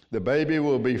 weeks, the baby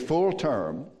will be full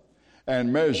term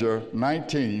and measure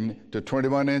 19 to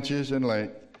 21 inches in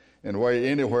length and weigh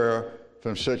anywhere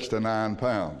from 6 to 9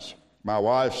 pounds. My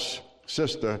wife's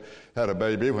sister had a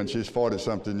baby when she's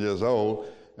 40-something years old,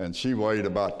 and she weighed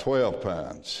about 12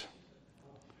 pounds.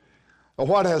 Well,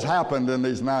 what has happened in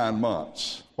these 9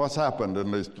 months? What's happened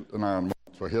in these 9 months?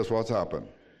 Well, here's what's happened.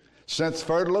 Since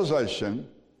fertilization,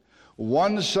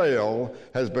 one cell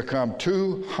has become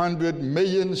 200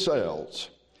 million cells.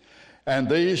 And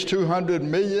these 200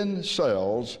 million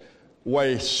cells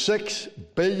weigh 6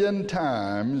 billion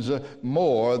times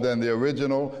more than the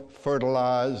original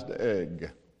fertilized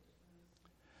egg.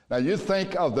 Now you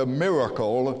think of the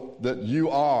miracle that you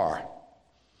are.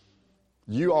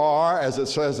 You are, as it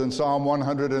says in Psalm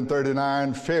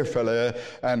 139, fearfully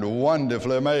and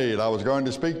wonderfully made. I was going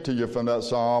to speak to you from that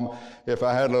psalm. If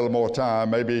I had a little more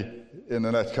time, maybe in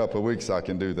the next couple of weeks I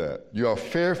can do that. You are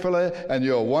fearfully and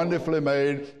you are wonderfully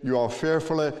made. You are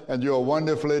fearfully and you are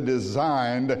wonderfully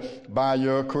designed by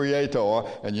your Creator.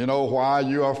 And you know why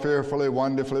you are fearfully,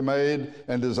 wonderfully made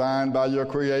and designed by your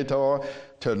Creator?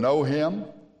 To know Him,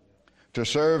 to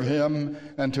serve Him,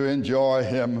 and to enjoy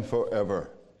Him forever.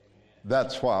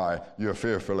 That's why you're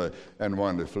fearfully and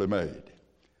wonderfully made.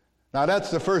 Now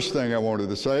that's the first thing I wanted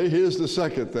to say. Here's the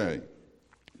second thing.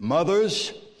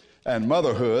 Mothers and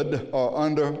motherhood are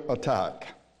under attack.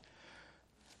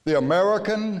 The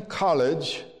American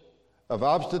College of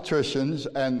Obstetricians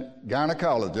and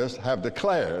Gynecologists have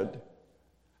declared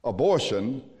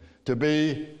abortion to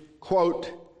be,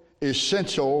 quote,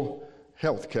 essential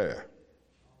health care.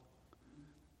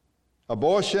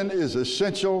 Abortion is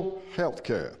essential health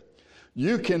care.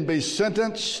 You can be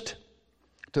sentenced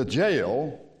to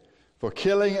jail for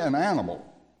killing an animal,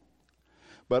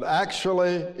 but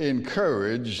actually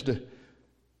encouraged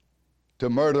to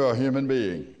murder a human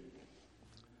being.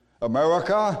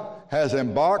 America has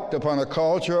embarked upon a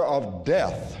culture of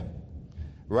death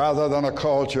rather than a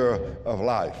culture of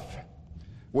life.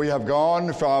 We have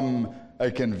gone from a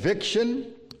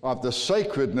conviction of the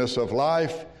sacredness of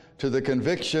life to the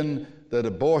conviction that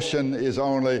abortion is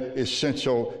only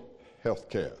essential health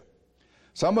care.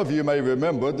 Some of you may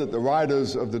remember that the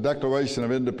writers of the Declaration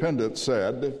of Independence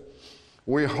said,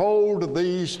 "We hold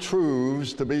these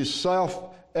truths to be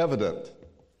self-evident."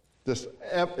 It's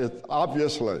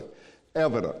obviously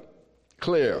evident,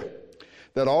 clear,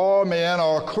 that all men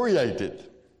are created.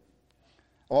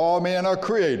 All men are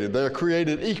created. They're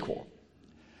created equal.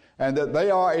 And that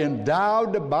they are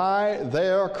endowed by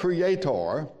their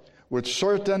Creator with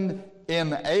certain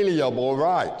inalienable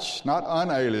rights, not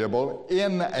unalienable,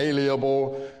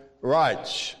 inalienable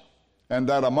rights. And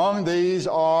that among these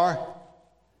are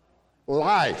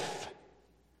life.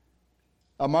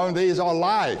 Among these are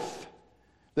life.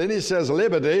 Then he says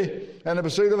liberty and the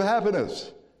pursuit of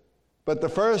happiness. But the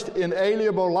first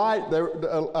inalienable right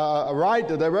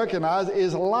that they recognize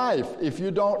is life. If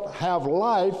you don't have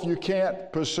life, you can't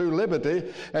pursue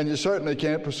liberty, and you certainly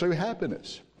can't pursue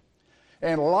happiness.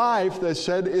 And life, they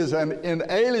said, is an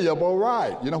inalienable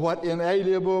right. You know what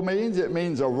inalienable means? It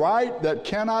means a right that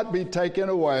cannot be taken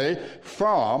away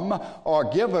from or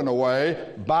given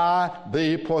away by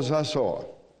the possessor.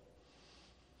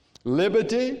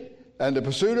 Liberty and the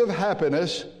pursuit of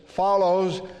happiness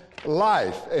follows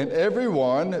life, and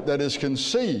everyone that is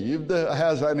conceived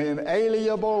has an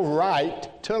inalienable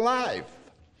right to life.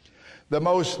 The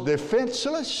most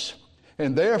defenseless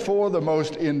and therefore the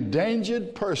most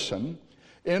endangered person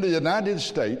in the United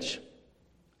States,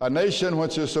 a nation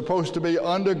which is supposed to be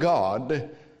under God,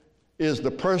 is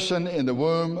the person in the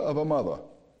womb of a mother.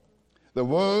 The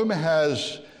womb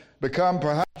has become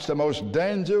perhaps the most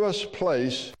dangerous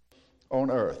place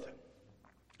on earth.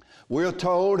 We're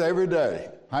told every day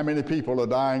how many people are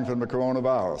dying from the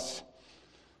coronavirus.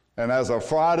 And as of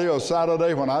Friday or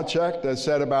Saturday, when I checked, they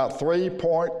said about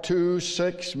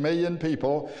 3.26 million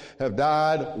people have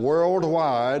died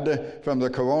worldwide from the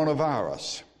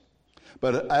coronavirus.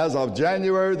 But as of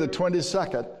January the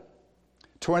 22nd,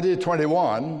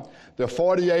 2021, the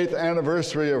 48th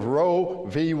anniversary of Roe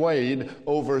v. Wade,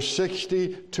 over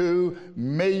 62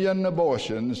 million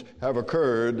abortions have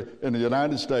occurred in the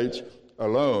United States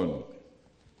alone.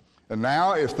 And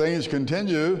now, if things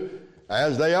continue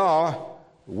as they are,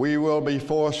 we will be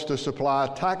forced to supply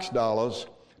tax dollars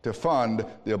to fund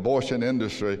the abortion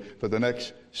industry for the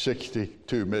next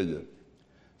 62 million.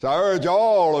 So I urge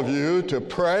all of you to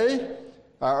pray,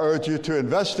 I urge you to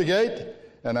investigate,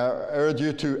 and I urge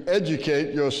you to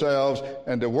educate yourselves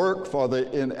and to work for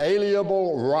the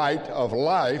inalienable right of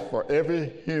life for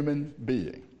every human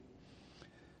being.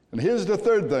 And here's the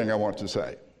third thing I want to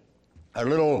say, a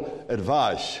little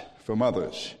advice for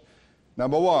mothers.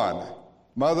 Number one,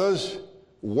 Mothers,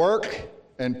 work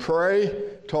and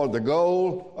pray toward the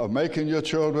goal of making your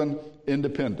children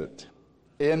independent.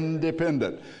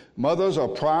 Independent. Mothers are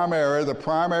the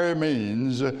primary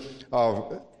means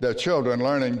of their children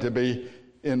learning to be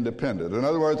independent. In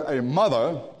other words, a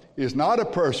mother is not a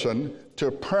person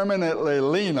to permanently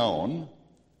lean on,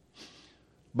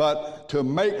 but to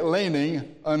make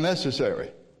leaning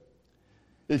unnecessary.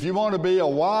 If you want to be a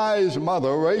wise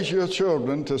mother, raise your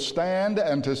children to stand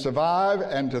and to survive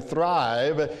and to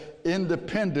thrive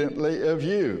independently of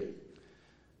you.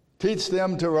 Teach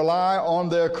them to rely on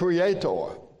their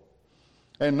Creator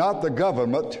and not the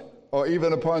government or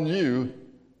even upon you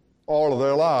all of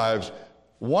their lives.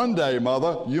 One day,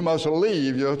 mother, you must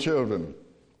leave your children,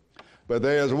 but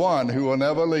there is one who will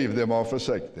never leave them or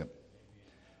forsake them.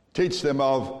 Teach them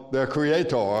of their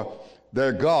Creator,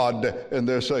 their God, and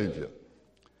their Savior.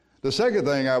 The second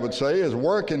thing I would say is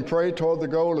work and pray toward the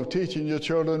goal of teaching your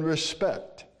children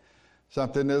respect,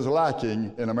 something is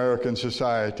lacking in American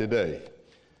society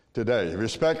today.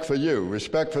 Respect for you,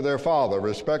 respect for their father,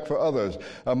 respect for others.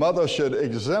 A mother should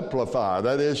exemplify,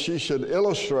 that is, she should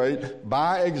illustrate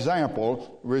by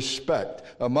example respect.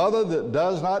 A mother that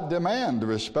does not demand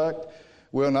respect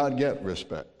will not get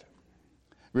respect.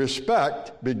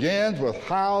 Respect begins with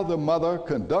how the mother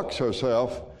conducts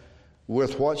herself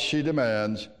with what she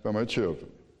demands from her children.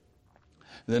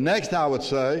 The next, I would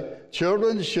say,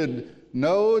 children should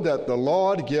know that the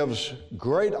Lord gives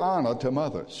great honor to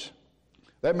mothers.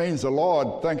 That means the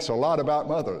Lord thinks a lot about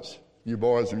mothers, you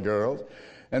boys and girls.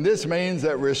 And this means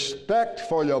that respect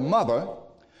for your mother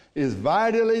is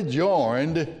vitally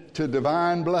joined to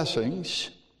divine blessings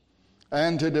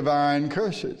and to divine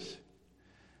curses.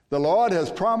 The Lord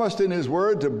has promised in His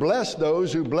Word to bless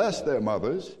those who bless their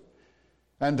mothers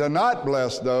and to not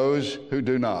bless those who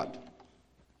do not.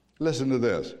 Listen to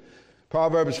this.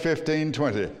 Proverbs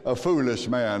 15:20, a foolish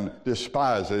man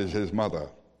despises his mother.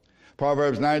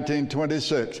 Proverbs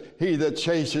 19:26, he that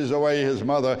chases away his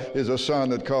mother is a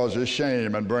son that causes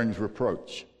shame and brings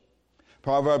reproach.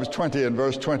 Proverbs 20 and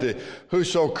verse 20,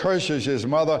 whoso curses his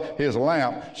mother, his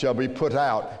lamp shall be put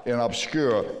out in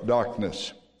obscure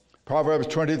darkness. Proverbs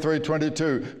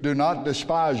 23:22, do not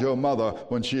despise your mother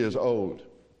when she is old.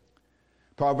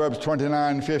 Proverbs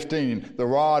 29:15, the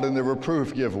rod and the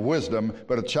reproof give wisdom,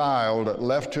 but a child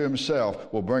left to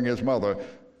himself will bring his mother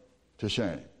to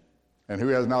shame. And who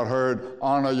has not heard,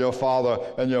 honor your father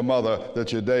and your mother,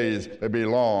 that your days may be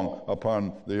long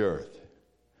upon the earth.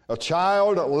 A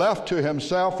child left to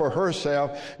himself or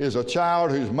herself is a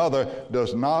child whose mother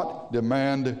does not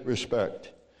demand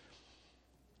respect.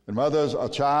 And mothers, a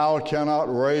child cannot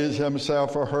raise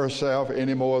himself or herself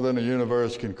any more than the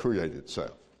universe can create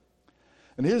itself.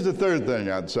 And here's the third thing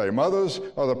I'd say. Mothers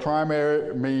are the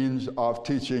primary means of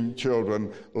teaching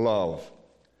children love.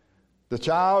 The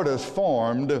child is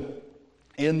formed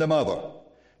in the mother.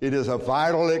 It is a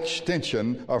vital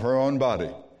extension of her own body.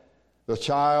 The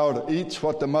child eats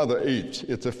what the mother eats.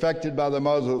 It's affected by the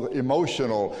mother's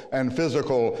emotional and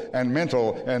physical and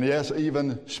mental and, yes,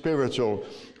 even spiritual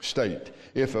state.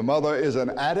 If a mother is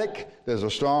an addict, there's a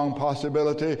strong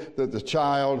possibility that the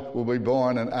child will be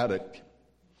born an addict.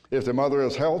 If the mother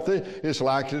is healthy, it's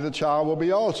likely the child will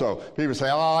be also. People say,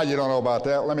 you don't know about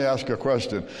that. Let me ask you a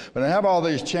question. When they have all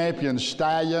these champion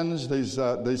stallions,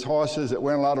 these horses that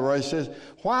win a lot of races,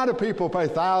 why do people pay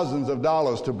thousands of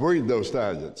dollars to breed those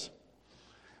stallions?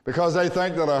 Because they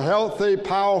think that a healthy,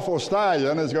 powerful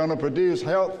stallion is going to produce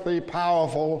healthy,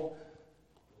 powerful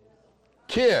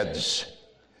kids.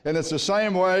 And it's the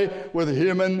same way with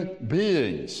human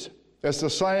beings. It's the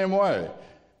same way.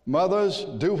 Mothers,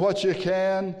 do what you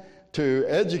can to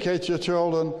educate your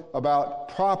children about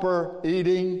proper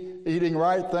eating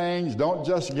right things. Don't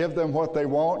just give them what they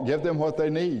want, give them what they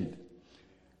need,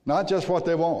 not just what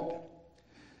they want.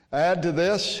 Add to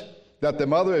this that the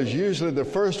mother is usually the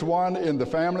first one in the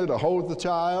family to hold the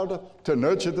child, to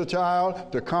nurture the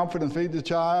child, to comfort and feed the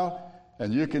child.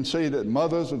 And you can see that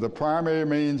mothers are the primary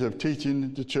means of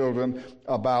teaching the children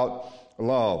about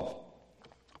love.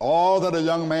 All that a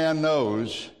young man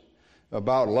knows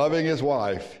about loving his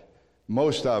wife,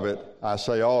 most of it, I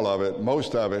say all of it,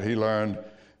 most of it he learned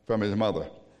from his mother.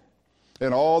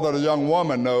 And all that a young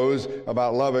woman knows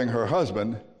about loving her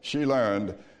husband, she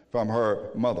learned from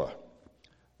her mother.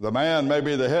 The man may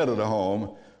be the head of the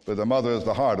home, but the mother is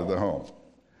the heart of the home.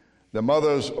 The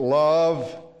mother's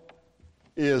love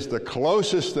is the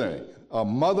closest thing. A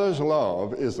mother's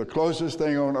love is the closest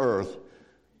thing on earth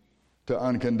to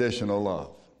unconditional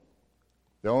love.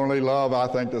 The only love I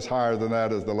think that's higher than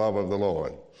that is the love of the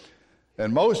Lord.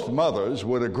 And most mothers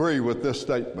would agree with this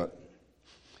statement.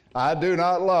 I do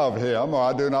not love him or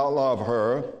I do not love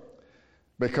her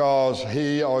because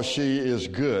he or she is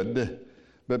good,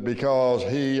 but because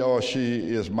he or she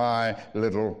is my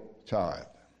little child.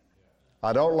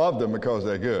 I don't love them because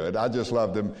they're good. I just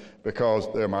love them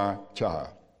because they're my child.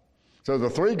 So the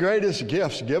three greatest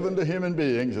gifts given to human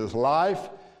beings is life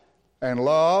and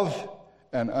love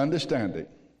and understanding.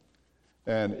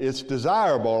 And it's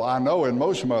desirable, I know, in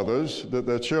most mothers that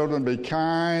their children be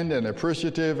kind and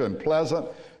appreciative and pleasant.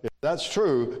 If that's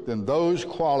true, then those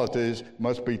qualities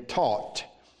must be taught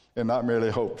and not merely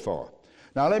hoped for.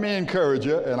 Now, let me encourage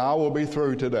you, and I will be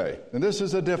through today. And this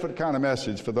is a different kind of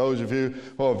message for those of you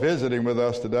who are visiting with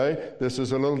us today. This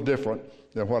is a little different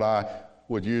than what I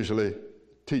would usually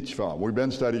teach from. We've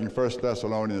been studying 1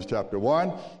 Thessalonians chapter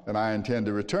 1, and I intend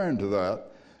to return to that,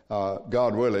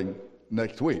 God willing,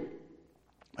 next week.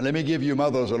 And let me give you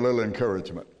mothers a little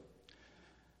encouragement.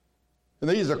 And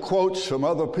these are quotes from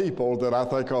other people that I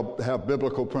think have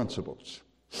biblical principles.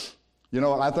 You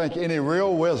know, I think any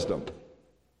real wisdom,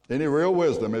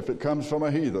 if it comes from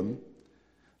a heathen,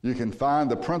 you can find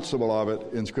the principle of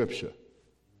it in Scripture.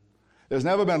 There's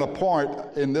never been a point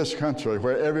in this country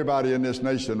where everybody in this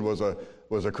nation was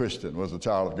a Christian, was a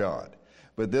child of God.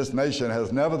 But this nation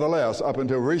has nevertheless, up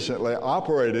until recently,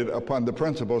 operated upon the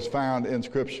principles found in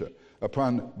Scripture,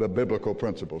 upon the biblical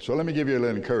principles. So let me give you a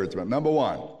little encouragement. Number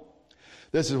one,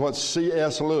 this is what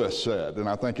C.S. Lewis said, and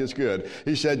I think it's good.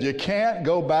 He said, you can't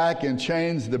go back and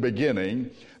change the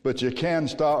beginning, but you can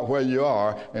start where you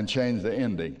are and change the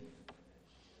ending.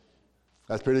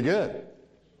 That's pretty good.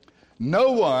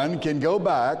 No one can go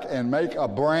back and make a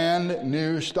brand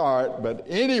new start, but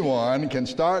anyone can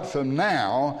start from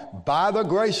now by the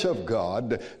grace of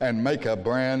God and make a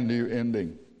brand new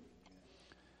ending.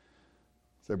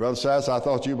 Say, Brother Sass, I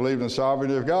thought you believed in the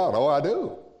sovereignty of God. Oh, I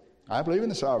do. I believe in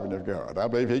the sovereignty of God. I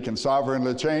believe He can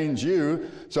sovereignly change you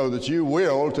so that you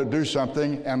will to do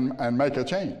something and make a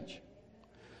change.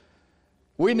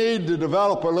 We need to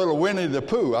develop a little Winnie the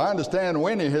Pooh. I understand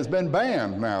Winnie has been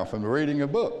banned now from the reading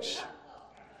of books.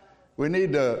 We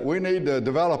need to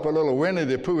develop a little Winnie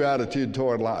the Pooh attitude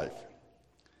toward life.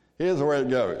 Here's the way it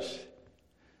goes.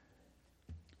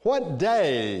 What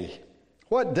day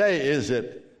is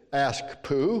it? Asked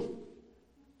Pooh.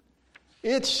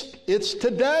 It's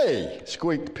today,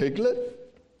 squeaked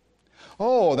Piglet.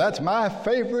 Oh, that's my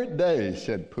favorite day,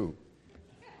 said Pooh.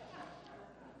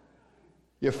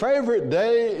 Your favorite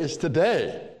day is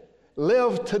today.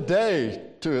 Live today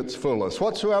to its fullest.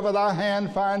 Whatsoever thy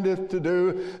hand findeth to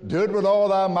do, do it with all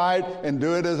thy might, and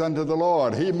do it as unto the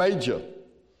Lord. He made you.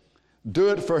 Do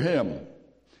it for Him.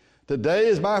 Today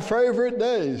is my favorite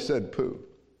day, said Pooh.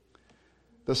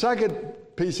 The second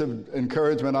piece of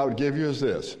encouragement I would give you is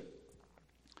this.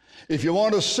 If you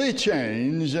want to see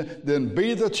change, then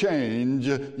be the change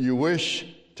you wish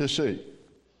to see.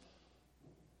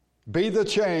 Be the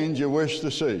change you wish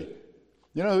to see.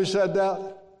 You know who said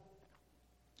that?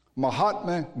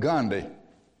 Mahatma Gandhi.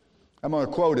 I'm going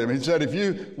to quote him. He said, if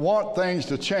you want things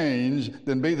to change,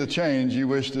 then be the change you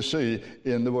wish to see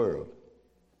in the world.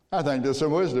 I think there's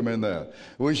some wisdom in that.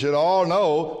 We should all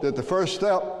know that the first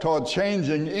step toward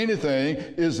changing anything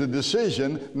is the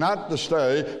decision not to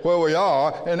stay where we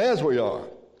are and as we are.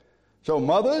 So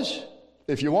mothers,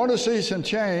 if you want to see some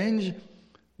change,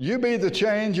 you be the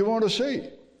change you want to see.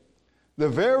 The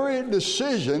very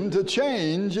decision to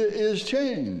change is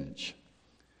change.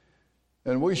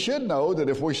 And we should know that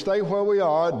if we stay where we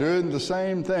are doing the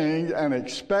same thing and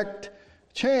expect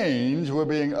change, we're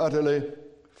being utterly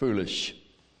foolish.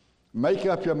 Make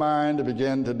up your mind to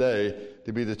begin today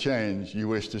to be the change you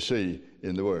wish to see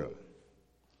in the world.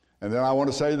 And then I want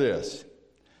to say this.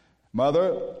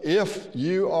 Mother, if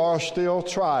you are still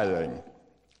trying,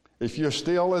 if you're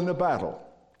still in the battle,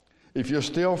 if you're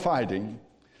still fighting,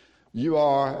 you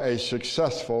are a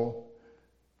successful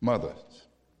mother.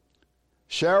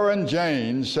 Sharon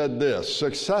Jane said this,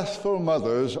 successful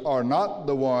mothers are not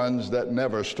the ones that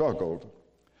never struggled.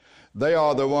 They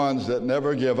are the ones that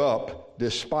never give up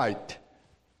despite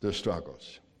the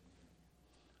struggles.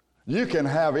 You can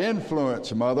have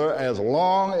influence, mother, as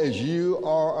long as you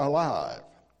are alive.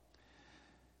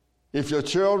 If your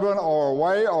children are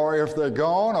away, or if they're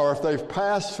gone, or if they've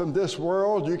passed from this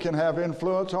world, you can have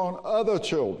influence on other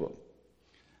children,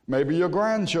 maybe your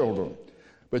grandchildren.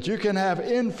 But you can have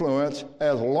influence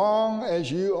as long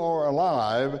as you are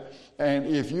alive, and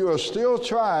if you are still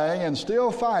trying and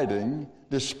still fighting,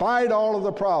 despite all of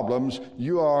the problems,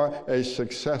 you are a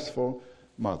successful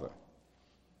mother.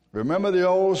 Remember the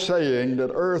old saying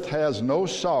that earth has no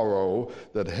sorrow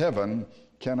that heaven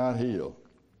cannot heal.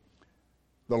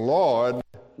 The Lord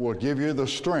will give you the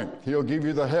strength. He'll give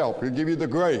you the help. He'll give you the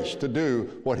grace to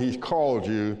do what He's called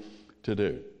you to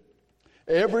do.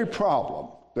 Every problem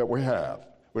that we have,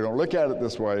 we don't look at it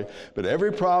this way, but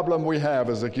every problem we have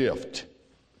is a gift.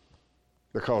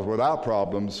 Because without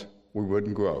problems, we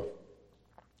wouldn't grow.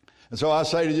 And so I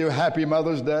say to you, happy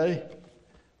Mother's Day.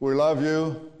 We love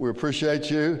you. We appreciate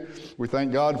you. We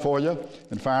thank God for you.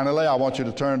 And finally, I want you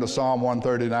to turn to Psalm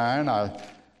 139. I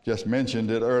just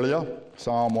mentioned it earlier,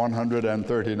 Psalm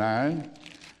 139.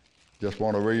 Just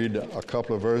want to read a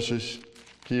couple of verses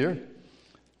here.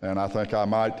 And I think I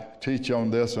might teach on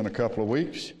this in a couple of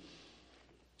weeks.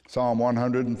 Psalm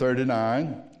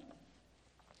 139.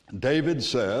 David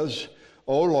says,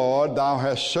 O Lord, thou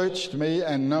hast searched me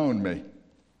and known me.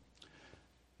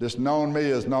 This known me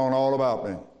is known all about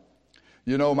me.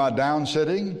 You know my down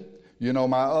sitting. You know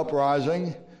my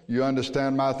uprising. You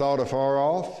understand my thought afar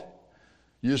off.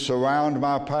 You surround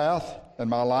my path and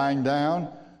my lying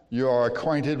down. You are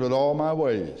acquainted with all my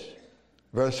ways.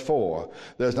 Verse 4,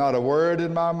 there's not a word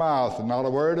in my mouth and not a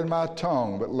word in my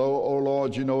tongue, but lo, O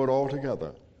Lord, you know it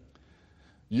altogether.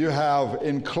 You have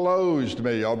enclosed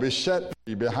me or beset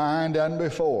me behind and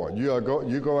before. You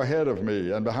go ahead of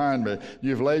me and behind me.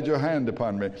 You've laid your hand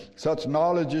upon me. Such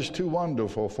knowledge is too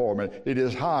wonderful for me. It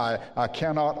is high. I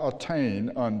cannot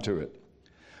attain unto it.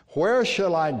 Where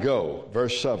shall I go?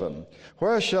 Verse 7.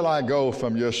 Where shall I go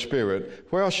from your spirit?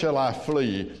 Where shall I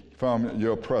flee from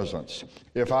your presence?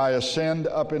 If I ascend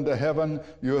up into heaven,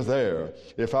 you're there.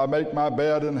 If I make my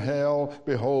bed in hell,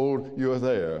 behold, you're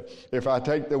there. If I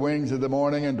take the wings of the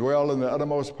morning and dwell in the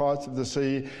uttermost parts of the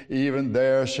sea, even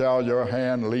there shall your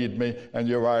hand lead me, and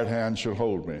your right hand shall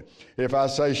hold me. If I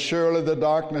say, surely the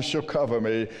darkness shall cover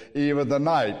me, even the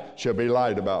night shall be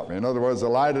light about me. In other words, the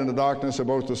light and the darkness are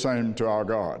both the same to our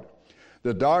God.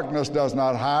 The darkness does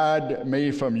not hide me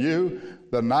from you.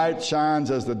 The night shines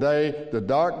as the day. The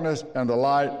darkness and the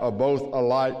light are both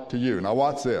alike to you. Now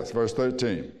watch this, verse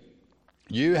 13.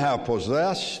 You have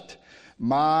possessed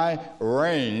my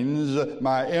reins,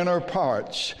 my inner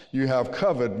parts. You have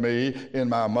covered me in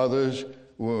my mother's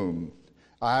womb.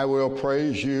 I will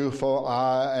praise you, for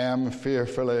I am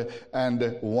fearfully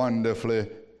and wonderfully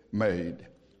made.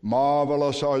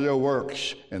 Marvelous are your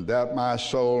works, and that my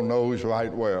soul knows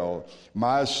right well.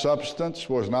 My substance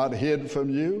was not hid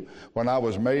from you when I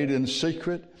was made in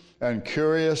secret and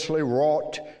curiously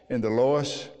wrought in the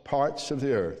lowest parts of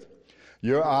the earth.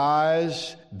 Your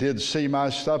eyes did see my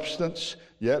substance,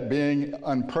 yet being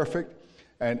unperfect,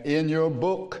 and in your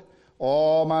book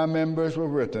all my members were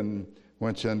written,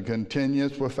 which in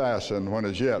continuance were fastened, when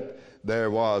as yet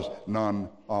there was none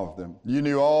of them. You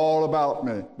knew all about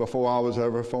me before I was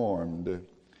ever formed.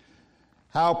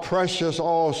 How precious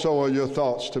also are your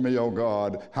thoughts to me, O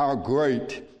God. How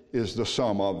great is the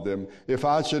sum of them. If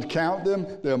I should count them,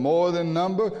 they're more than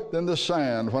number than the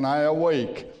sand. When I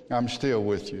awake, I'm still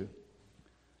with you.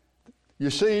 You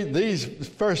see, these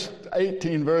first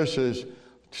 18 verses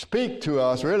speak to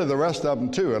us, really the rest of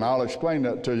them too, and I'll explain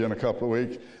that to you in a couple of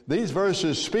weeks. These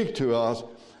verses speak to us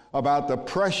about the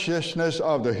preciousness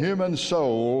of the human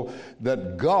soul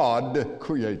that God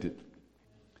created.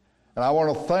 And I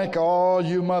want to thank all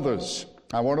you mothers.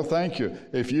 I want to thank you.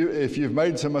 If you've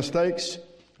made some mistakes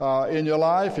in your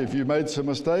life, if you've made some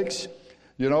mistakes,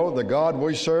 you know, the God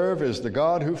we serve is the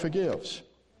God who forgives.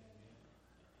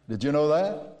 Did you know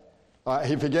that?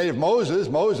 He forgave Moses.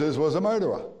 Moses was a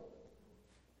murderer.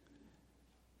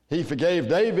 He forgave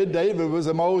David. David was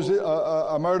a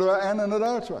murderer and an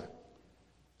adulterer.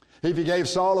 He forgave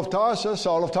Saul of Tarsus.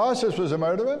 Saul of Tarsus was a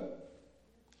murderer.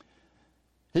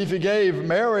 He forgave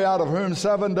Mary, out of whom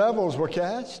 7 devils were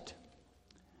cast.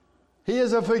 He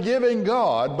is a forgiving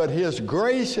God, but his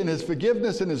grace and his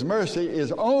forgiveness and his mercy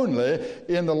is only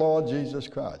in the Lord Jesus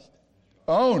Christ.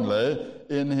 Only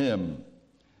in him.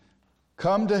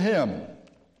 Come to him.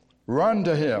 Run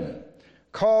to him.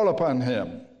 Call upon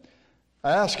him.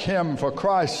 Ask him for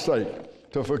Christ's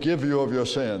sake to forgive you of your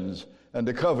sins, and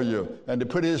to cover you, and to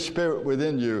put his spirit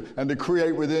within you, and to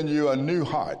create within you a new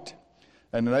heart,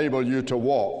 and enable you to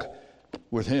walk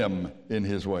with him in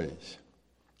his ways.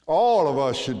 All of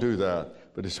us should do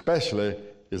that, but especially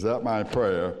is that my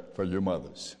prayer for you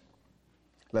mothers.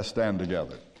 Let's stand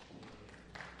together.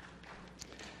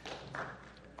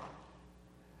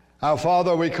 Our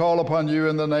Father, we call upon you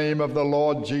in the name of the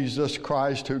Lord Jesus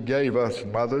Christ, who gave us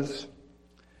mothers.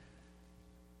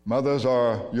 Mothers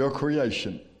are your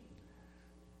creation,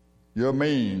 your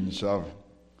means of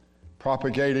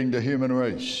propagating the human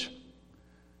race.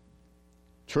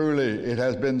 Truly, it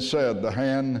has been said, the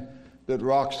hand that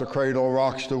rocks the cradle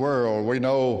rocks the world. We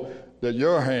know that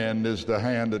your hand is the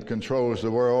hand that controls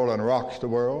the world and rocks the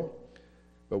world.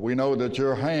 But we know that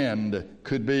your hand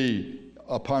could be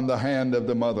upon the hand of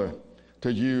the mother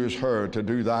to use her to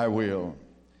do thy will.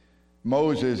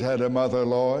 Moses had a mother,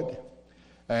 Lord,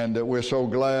 and we're so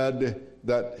glad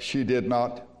that she did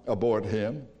not abort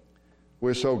him.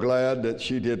 We're so glad that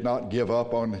she did not give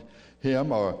up on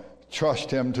him or trust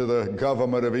him to the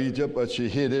government of Egypt, but she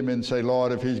hid him and say,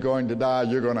 Lord, if he's going to die,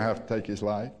 you're going to have to take his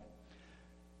life.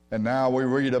 And now we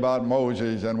read about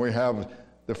Moses, and we have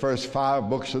the first 5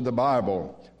 books of the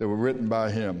Bible that were written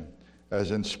by him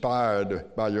as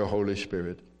inspired by your Holy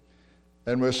Spirit.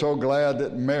 And we're so glad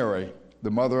that Mary,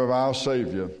 the mother of our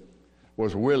Savior,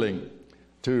 was willing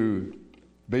to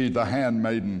be the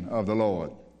handmaiden of the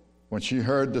Lord. When she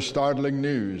heard the startling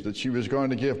news that she was going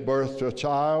to give birth to a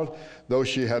child, though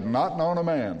she had not known a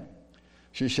man,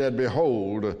 she said,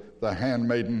 behold, the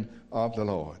handmaiden of the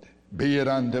Lord. Be it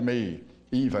unto me,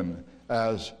 even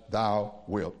as thou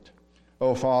wilt.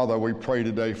 Oh, Father, we pray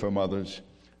today for mothers.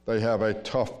 They have a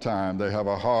tough time. They have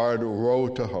a hard row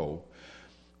to hoe.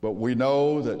 But we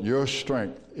know that your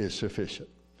strength is sufficient.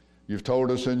 You've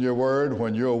told us in your word,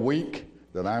 when you're weak,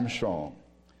 that I'm strong.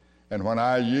 And when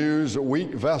I use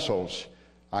weak vessels,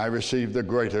 I receive the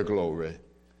greater glory.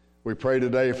 We pray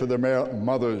today for the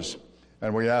mothers,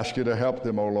 and we ask you to help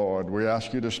them, O Lord. We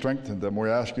ask you to strengthen them. We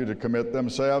ask you to commit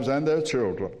themselves and their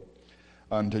children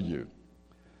unto you.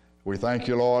 We thank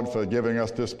you, Lord, for giving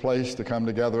us this place to come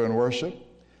together and worship.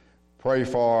 Pray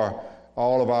for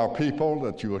all of our people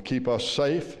that you will keep us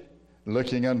safe,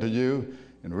 looking unto you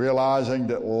and realizing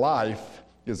that life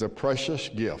is a precious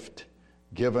gift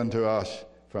given to us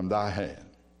from thy hand.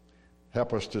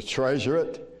 Help us to treasure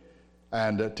it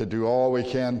and to do all we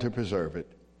can to preserve it.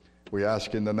 We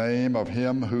ask in the name of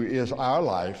him who is our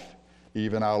life,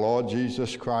 even our Lord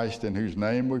Jesus Christ, in whose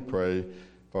name we pray,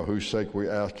 for whose sake we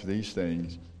ask these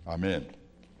things. Amen.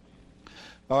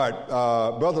 All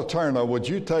right, Brother Turner, would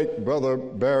you take Brother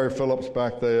Barry Phillips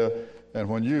back there? And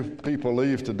when you people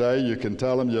leave today, you can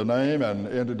tell him your name and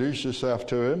introduce yourself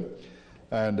to him,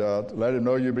 and let him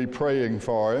know you'll be praying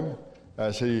for him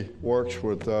as he works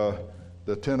with the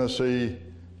Tennessee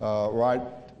Right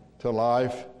to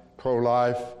Life,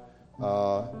 pro-life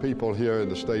people here in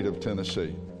the state of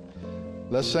Tennessee.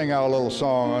 Let's sing our little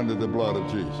song, Under the Blood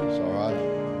of Jesus, all right?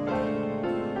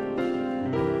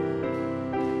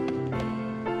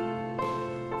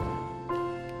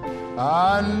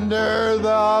 Under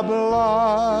the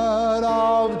blood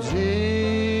of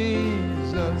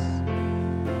Jesus,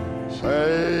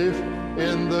 safe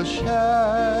in the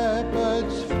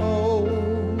shepherd's fold.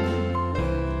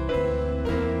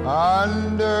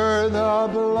 Under the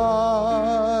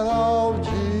blood of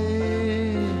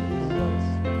Jesus,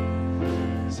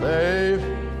 safe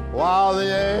while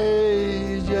the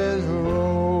ages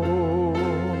roll.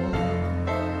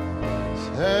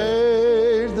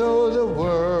 Safe though the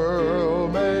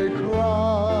world may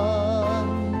crumble,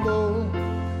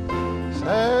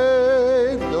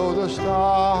 safe though the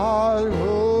stars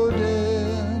grow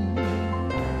dim,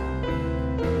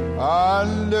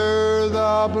 under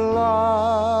the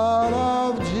blood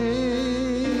of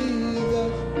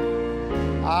Jesus,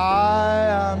 I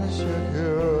am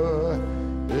secure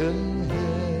in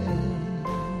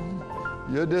him.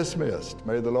 You're dismissed.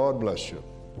 May the Lord bless you.